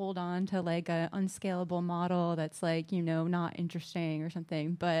trying to hold on to like a unscalable model that's like, you know, not interesting or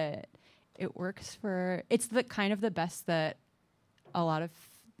something. But it works for, it's the kind of the best that a lot of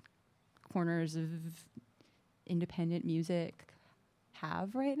corners of independent music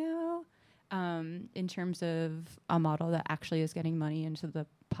have right now, in terms of a model that actually is getting money into the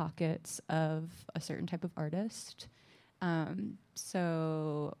pockets of a certain type of artist.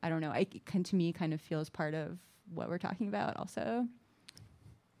 So I don't know. To me, kind of feels part of what we're talking about also.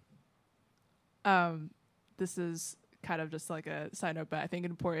 This is kind of just like a side note, but I think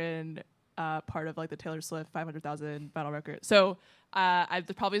an important part of like the Taylor Swift 500,000 vinyl record. So there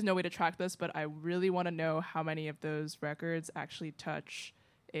probably is no way to track this, but I really want to know how many of those records actually touch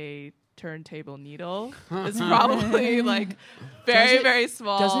a turntable needle. It's probably like very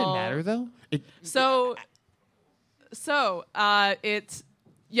small. Does it matter though? So it's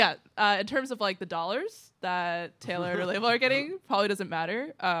in terms of like the dollars that Taylor and her label are getting, probably doesn't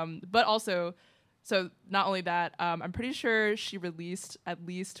matter. But also, so not only that, I'm pretty sure she released at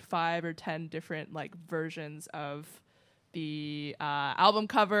least 5 or 10 different like versions of the album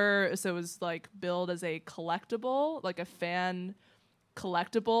cover. So it was like billed as a collectible, like a fan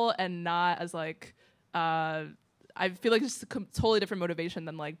collectible, and not as like I feel like it's a totally different motivation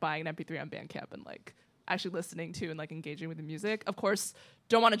than like buying an MP3 on Bandcamp and like actually listening to and like engaging with the music. Of course,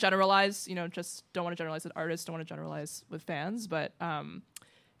 don't want to generalize, just don't want to generalize with artists, don't want to generalize with fans, but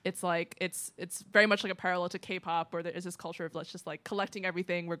it's like it's very much like a parallel to K-pop, where there is this culture of let's just like collecting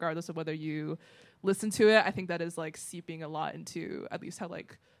everything regardless of whether you listen to it. I think that is like seeping a lot into at least how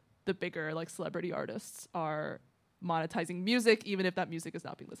like the bigger like celebrity artists are monetizing music, even if that music is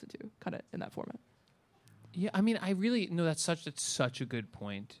not being listened to, kind of in that format. Yeah, I mean, I really no. That's such a good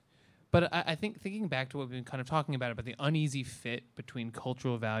point. But I think thinking back to what we've been kind of talking about the uneasy fit between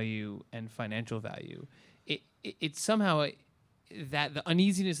cultural value and financial value, it somehow that the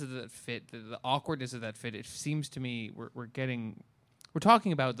uneasiness of that fit, the awkwardness of that fit, it seems to me we're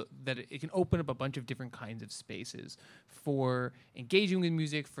talking about that it can open up a bunch of different kinds of spaces for engaging with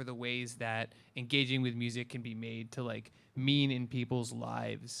music, for the ways that engaging with music can be made to like mean in people's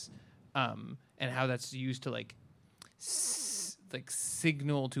lives, and how that's used to like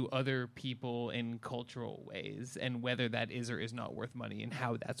signal to other people in cultural ways, and whether that is or is not worth money, and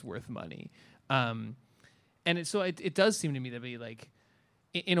how that's worth money. And it does seem to me to be like,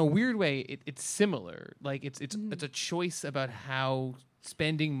 in a weird way, it's similar. Like it's a choice about how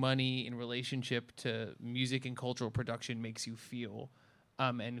spending money in relationship to music and cultural production makes you feel,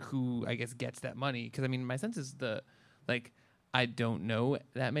 and who I guess gets that money. Because I mean, my sense is I don't know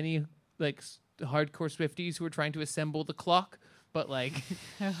that many like hardcore Swifties who are trying to assemble the clock. But like,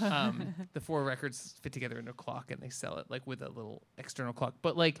 the 4 records fit together in a clock, and they sell it like with a little external clock.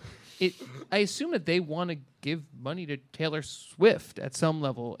 But like, I assume that they want to give money to Taylor Swift at some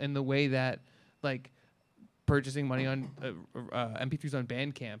level, in the way that like purchasing money on MP3s on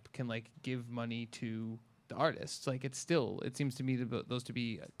Bandcamp can like give money to the artists. Like it seems to me those to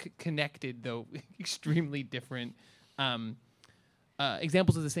be connected, though extremely different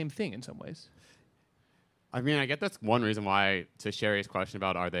examples of the same thing in some ways. I mean, I get that's one reason why, to Sherry's question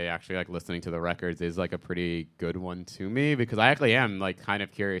about are they actually like listening to the records, is like a pretty good one to me, because I actually am like kind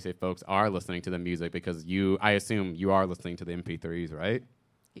of curious if folks are listening to the music, because I assume you are listening to the MP3s, right?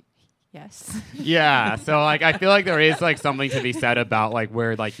 Yes. Yeah, so like I feel like there is like something to be said about like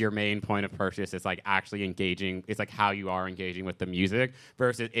where like your main point of purchase is like actually engaging. It's like how you are engaging with the music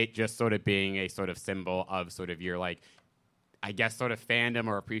versus it just sort of being a sort of symbol of sort of your like, I guess, sort of fandom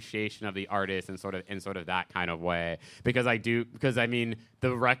or appreciation of the artist and sort of that kind of way. Because I mean,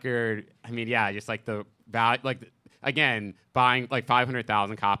 the record, I mean, yeah, just like the value, like, again, buying like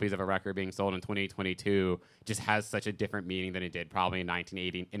 500,000 copies of a record being sold in 2022 just has such a different meaning than it did probably in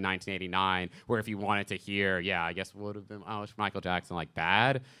 1989, where if you wanted to hear, I guess would have been, Michael Jackson like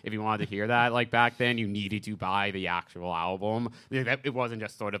bad. If you wanted to hear that like back then, you needed to buy the actual album. It wasn't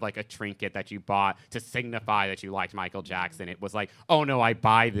just sort of like a trinket that you bought to signify that you liked Michael Jackson. It was like, oh no, I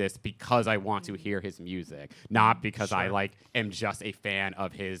buy this because I want to hear his music, not because I like am just a fan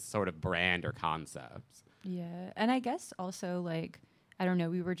of his sort of brand or concepts. Yeah, and I guess also like, I don't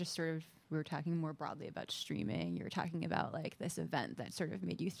know, we were talking more broadly about streaming. You were talking about like this event that sort of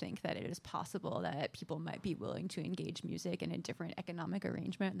made you think that it is possible that people might be willing to engage music in a different economic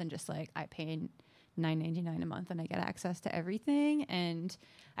arrangement than just like, I pay $9.99 a month and I get access to everything. And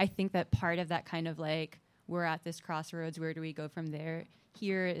I think that part of that kind of like, we're at this crossroads, where do we go from there?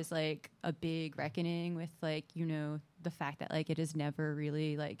 Here is like a big reckoning with like, the fact that like it is never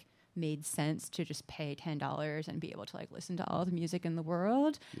really like made sense to just pay $10 and be able to like listen to all the music in the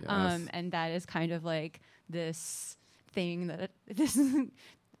world. Yes. And that is kind of like this thing that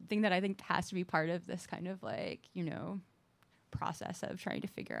I think has to be part of this kind of like, process of trying to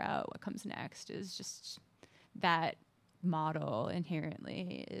figure out what comes next. Is just that model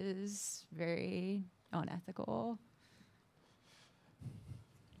inherently is very unethical.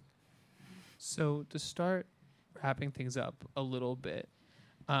 So to start wrapping things up a little bit,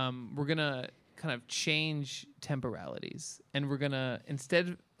 we're gonna kind of change temporalities, and we're gonna,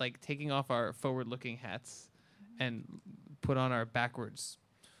 instead like taking off our forward-looking hats and put on our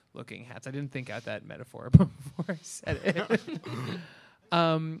backwards-looking hats. I didn't think out that metaphor before I said it.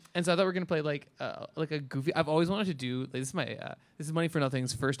 And so I thought we were gonna play like a goofy. I've always wanted to do. Like, this is Money for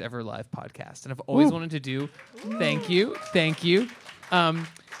Nothing's first ever live podcast, and I've always wanted to do. Thank you.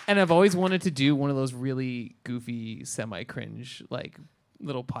 And I've always wanted to do one of those really goofy, semi-cringe like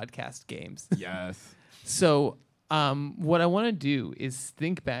little podcast games. Yes. So what I want to do is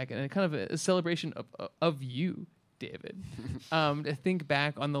think back, and a kind of a celebration of you, David, to think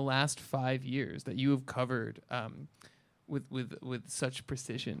back on the last 5 years that you have covered with such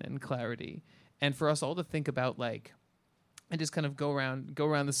precision and clarity, and for us all to think about like, and just kind of go around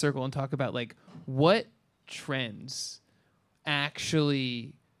the circle and talk about like what trends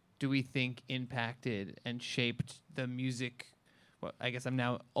actually do we think impacted and shaped the music. Well, I guess I'm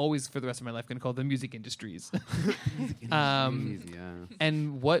now always for the rest of my life going to call them music industries.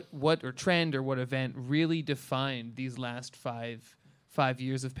 And what or trend or what event really defined these last five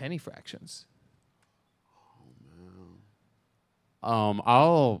years of Penny Fractions?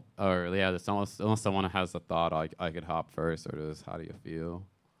 Unless someone has a thought, I could hop first, or just how do you feel?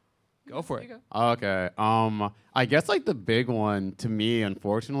 Go for it. Okay. I guess like the big one to me,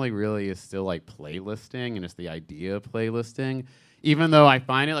 unfortunately, really is still like playlisting, and it's the idea of playlisting. Even though I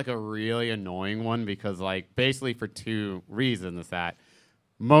find it like a really annoying one, because like basically for two reasons, that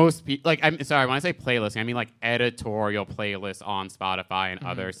most people, like, I'm sorry, when I say playlisting, I mean like editorial playlists on Spotify and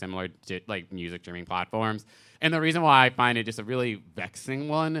other similar like music streaming platforms. And the reason why I find it just a really vexing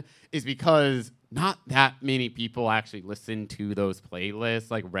one is because not that many people actually listen to those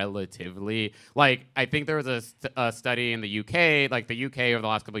playlists, like relatively. Like, I think there was a study in the UK, like the UK over the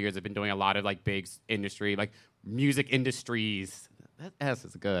last couple of years have been doing a lot of like big industry, like music industries. That S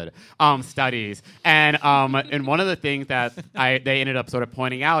is good. Studies. And one of the things that they ended up sort of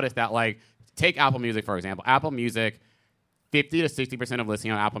pointing out is that, like, take Apple Music, for example. Apple Music, 50 to 60% of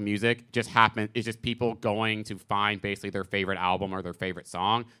listening on Apple Music is just people going to find basically their favorite album or their favorite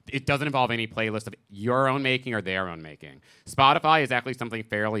song. It doesn't involve any playlist of your own making or their own making. Spotify is actually something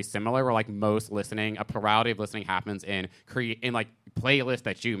fairly similar, where like most listening, a plurality of listening happens in like playlists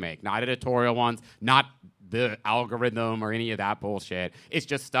that you make, not editorial ones, not the algorithm or any of that bullshit. It's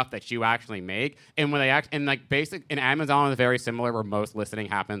just stuff that you actually make. And when they and Amazon is very similar, where most listening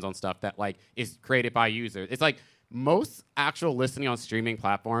happens on stuff that like is created by users. It's like most actual listening on streaming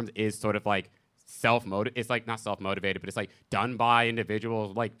platforms is sort of like it's like not self-motivated, but it's like done by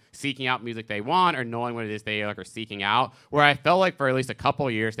individuals like seeking out music they want or knowing what it is they like are seeking out. Where I felt like for at least a couple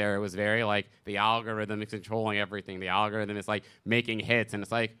of years there, it was very like the algorithm is controlling everything. The algorithm is like making hits, and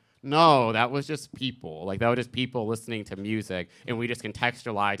it's like, no, that was just people. Like, that was just people listening to music, and we just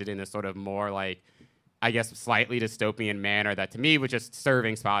contextualized it in this sort of more, like, I guess, slightly dystopian manner that, to me, was just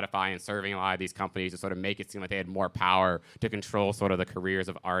serving Spotify and serving a lot of these companies to sort of make it seem like they had more power to control sort of the careers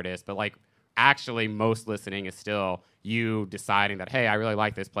of artists. But, like, actually, most listening is still you deciding that, hey, I really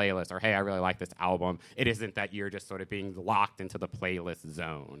like this playlist, or hey, I really like this album. It isn't that you're just sort of being locked into the playlist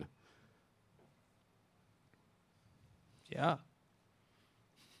zone. Yeah.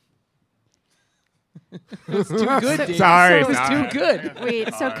 It was too good, Dave. Sorry. It was too good.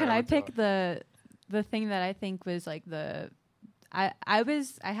 Wait, so can I pick the thing that I think was like I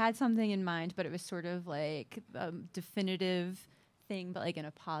had something in mind, but it was sort of like a definitive thing, but like in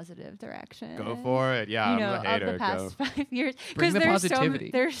a positive direction. Go for it. Yeah, I'm a hater. Of the past 5 years, Bring the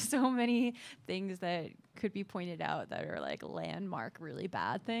positivity. There's so many things that could be pointed out that are like landmark, really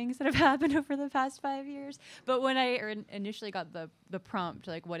bad things that have happened over the past 5 years. But when I initially got the prompt,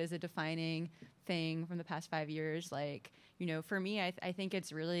 like, what is a defining thing from the past 5 years? Like, for me, I think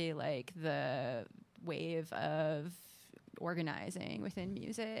it's really like the wave of organizing within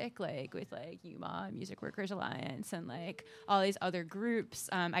music, like with like UMA, Music Workers Alliance, and like all these other groups.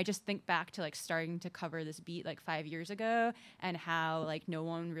 I just think back to like starting to cover this beat like 5 years ago, and how like no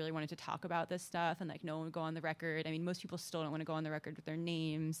one really wanted to talk about this stuff, and like no one would go on the record. I mean, most people still don't want to go on the record with their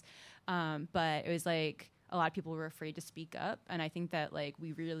names, but it was like a lot of people were afraid to speak up. And I think that like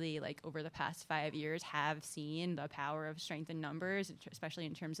we really like over the past 5 years have seen the power of strength in numbers, especially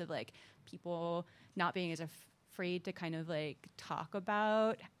in terms of like people not being as afraid to kind of like talk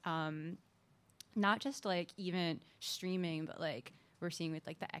about not just like even streaming, but like we're seeing with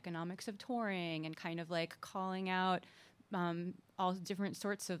like the economics of touring, and kind of like calling out all different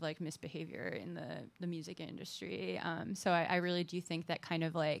sorts of like misbehavior in the music industry. So I really do think that kind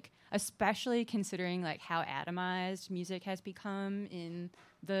of like, especially considering like how atomized music has become in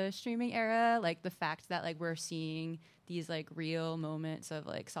the streaming era, like the fact that like we're seeing these like real moments of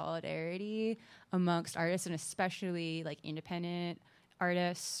like solidarity amongst artists, and especially like independent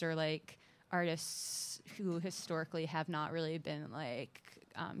artists or like artists who historically have not really been like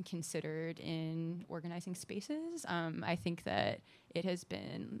considered in organizing spaces. I think that it has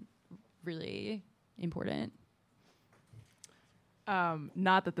been really important.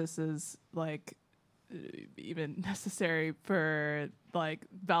 Not that this is like even necessary for like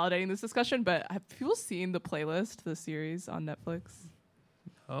validating this discussion, but have people seen the Playlist, the series on Netflix?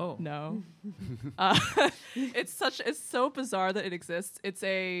 Oh No. It's so bizarre that it exists. It's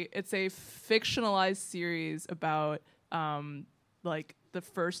a fictionalized series about like the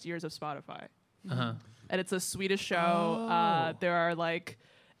first years of Spotify. Uh-huh. And it's a Swedish show. There are like,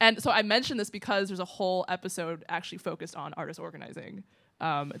 and so I mentioned this because there's a whole episode actually focused on artist organizing.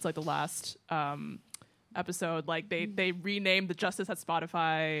 It's like the last episode. Like they renamed the Justice at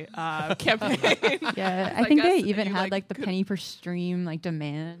Spotify campaign. Yeah, I think they even had like the penny per stream like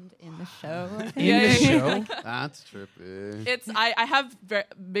demand in the show. I think. In the show? That's trippy. It's I have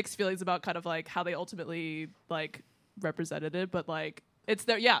mixed feelings about kind of like how they ultimately like represented it, but like it's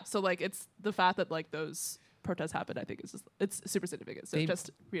there. Yeah, so like it's the fact that like those protests happened. I think is just, it's super significant. So just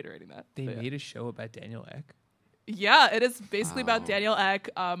reiterating that They But yeah. made a show about Daniel Ek. Yeah, it is basically about Wow. Daniel Ek,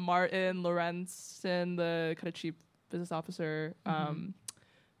 Martin Lorentzen, the kind of chief business officer.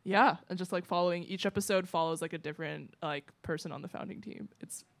 Yeah, and just like following each episode follows like a different like person on the founding team.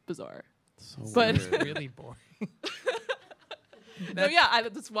 It's bizarre. So But- weird. Really boring. No, yeah,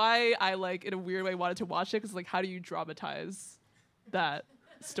 that's why I like in a weird way wanted to watch it because like how do you dramatize that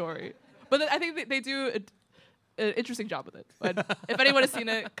story? But then I think they do an interesting job with it. But if anyone has seen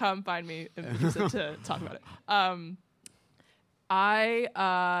it, come find me and use it to talk about it. I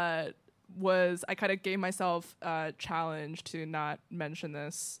kind of gave myself a challenge to not mention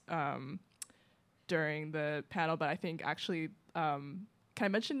this during the panel, but I think actually, can I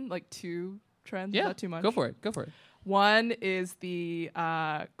mention like two trends? Yeah, Not too much. Go for it. Go for it. One is the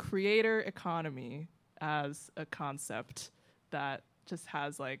creator economy as a concept that just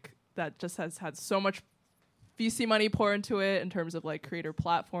has had so much VC money pour into it in terms of like creator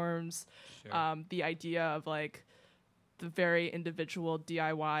platforms. Sure. The idea of like the very individual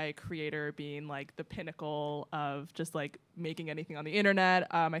DIY creator being like the pinnacle of just like making anything on the internet.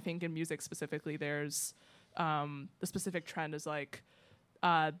 I think in music specifically, there's the specific trend is like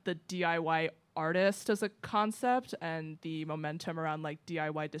the DIY artist as a concept and the momentum around like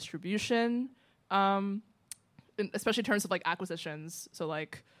DIY distribution, especially in terms of like acquisitions. So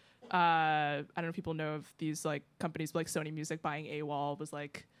like I don't know if people know of these like companies like Sony Music buying AWOL was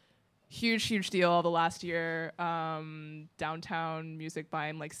like huge deal the last year. Downtown Music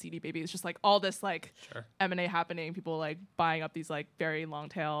buying like CD Baby. It's just like all this like Sure. M&A happening. People like buying up these like very long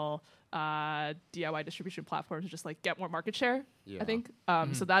tail DIY distribution platforms to just like get more market share. Yeah. I think.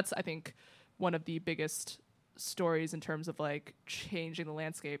 So that's I think one of the biggest stories in terms of like changing the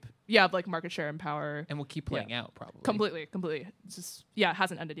landscape. Yeah, of like market share and power. And we'll keep playing out probably. Completely. It's just it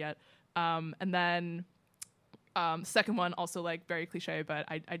hasn't ended yet. And then second one also like very cliche, but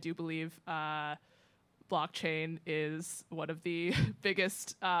I do believe blockchain is one of the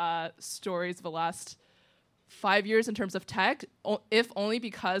biggest stories of the last 5 years in terms of tech, if only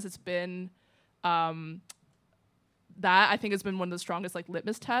because it's been that I think has been one of the strongest like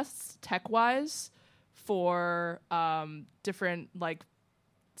litmus tests tech wise for different like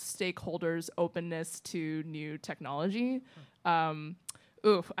stakeholders' openness to new technology. I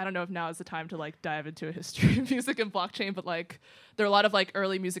don't know if now is the time to like dive into a history of music and blockchain, but like there are a lot of like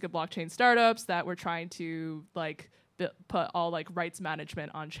early music and blockchain startups that were trying to like put all like rights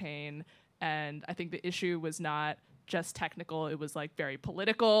management on chain. And I think the issue was not just technical, it was like very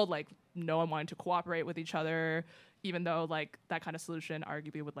political, like no one wanted to cooperate with each other, even though like that kind of solution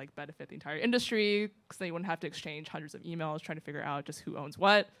arguably would like benefit the entire industry because then you wouldn't have to exchange hundreds of emails trying to figure out just who owns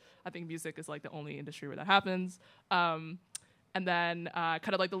what. I think music is like the only industry where that happens. And then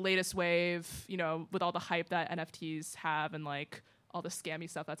kind of like the latest wave, you know, with all the hype that NFTs have and like all the scammy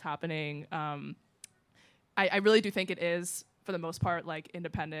stuff that's happening, I really do think it is, for the most part, like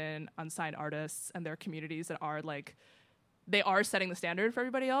independent, unsigned artists and their communities that are like, they are setting the standard for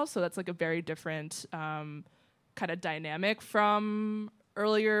everybody else. So that's like a very different kind of dynamic from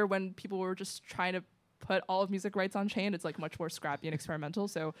earlier when people were just trying to put all of music rights on chain. It's like much more scrappy and experimental.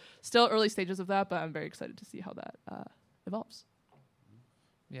 So still early stages of that, but I'm very excited to see how that evolves.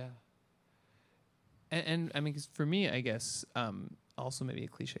 Yeah. And I mean, 'cause for me, I guess also maybe a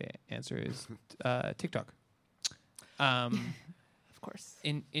cliche answer is TikTok. Of course.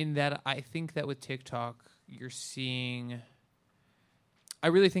 In that, I think that with TikTok, you're seeing. I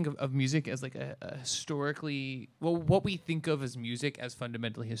really think of music as like a historically, well, what we think of as music as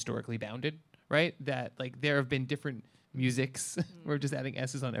fundamentally historically bounded, right? That like there have been different musics. We're just adding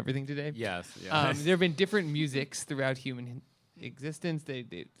S's on everything today. Yes. There have been different musics throughout human existence.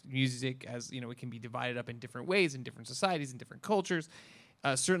 Music, as you know, it can be divided up in different ways in different societies and different cultures.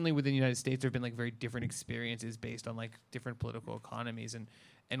 Certainly within the United States, there have been like very different experiences based on like different political economies.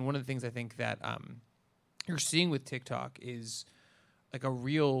 And one of the things I think that you're seeing with TikTok is like a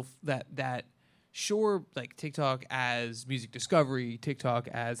real that sure, like TikTok as music discovery, TikTok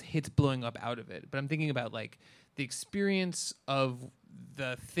as hits blowing up out of it. But I'm thinking about like the experience of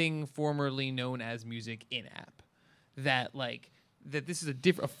the thing formerly known as music in app. That this is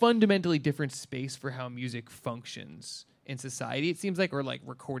a fundamentally different space for how music functions in society. It seems like, or like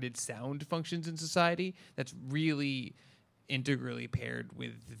recorded sound functions in society. That's really integrally paired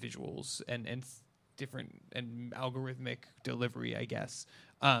with visuals and different and algorithmic delivery, I guess.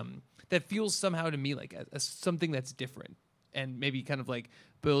 That feels somehow to me like a something that's different and maybe kind of like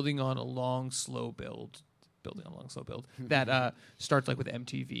building on a long, slow build that starts like with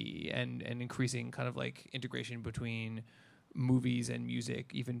MTV and increasing kind of like integration between movies and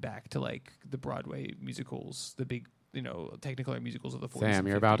music, even back to like the Broadway musicals, the big, Technicolor musicals of the 40s. Sam,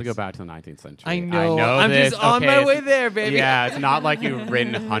 you're 50s. about to go back to the 19th century. I know. I'm this. just on my way there, baby. Yeah, it's not like you've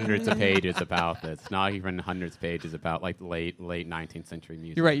written hundreds of pages about this. It's not like you've written hundreds of pages about like late 19th century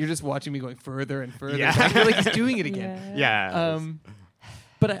music. You're right. You're just watching me going further and further. Yeah. I feel like he's doing it again. Yeah.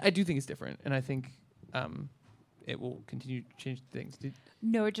 But I do think it's different, and I think it will continue to change things.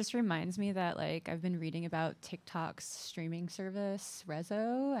 No, it just reminds me that like I've been reading about TikTok's streaming service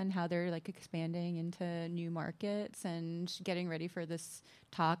Rezo and how they're like expanding into new markets. And getting ready for this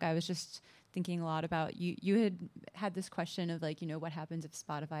talk, I was just thinking a lot about you had this question of like, what happens if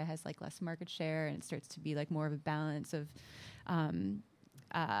Spotify has like less market share and it starts to be like more of a balance of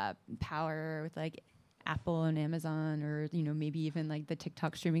power with like Apple and Amazon, or maybe even like the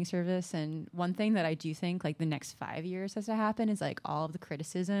TikTok streaming service. And one thing that I do think like the next 5 years has to happen is like all of the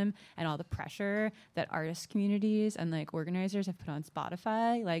criticism and all the pressure that artist communities and like organizers have put on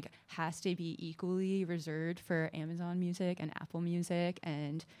Spotify like has to be equally reserved for Amazon Music and Apple Music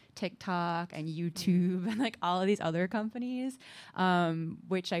and TikTok and YouTube and like all of these other companies,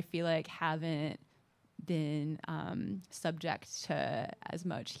 which I feel like haven't been subject to as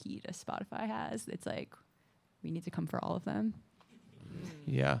much heat as Spotify has. It's like we need to come for all of them.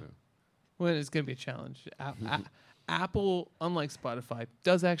 Yeah. Well, it's going to be a challenge. Apple, unlike Spotify,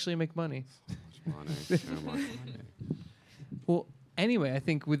 does actually make money. Well, anyway, I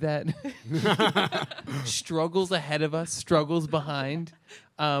think with that struggles ahead of us, struggles behind,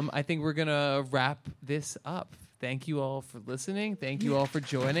 I think we're going to wrap this up. Thank you all for listening. Thank you all for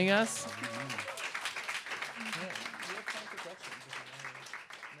joining us.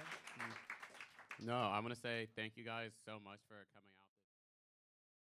 No, I'm going to say thank you guys so much for coming out.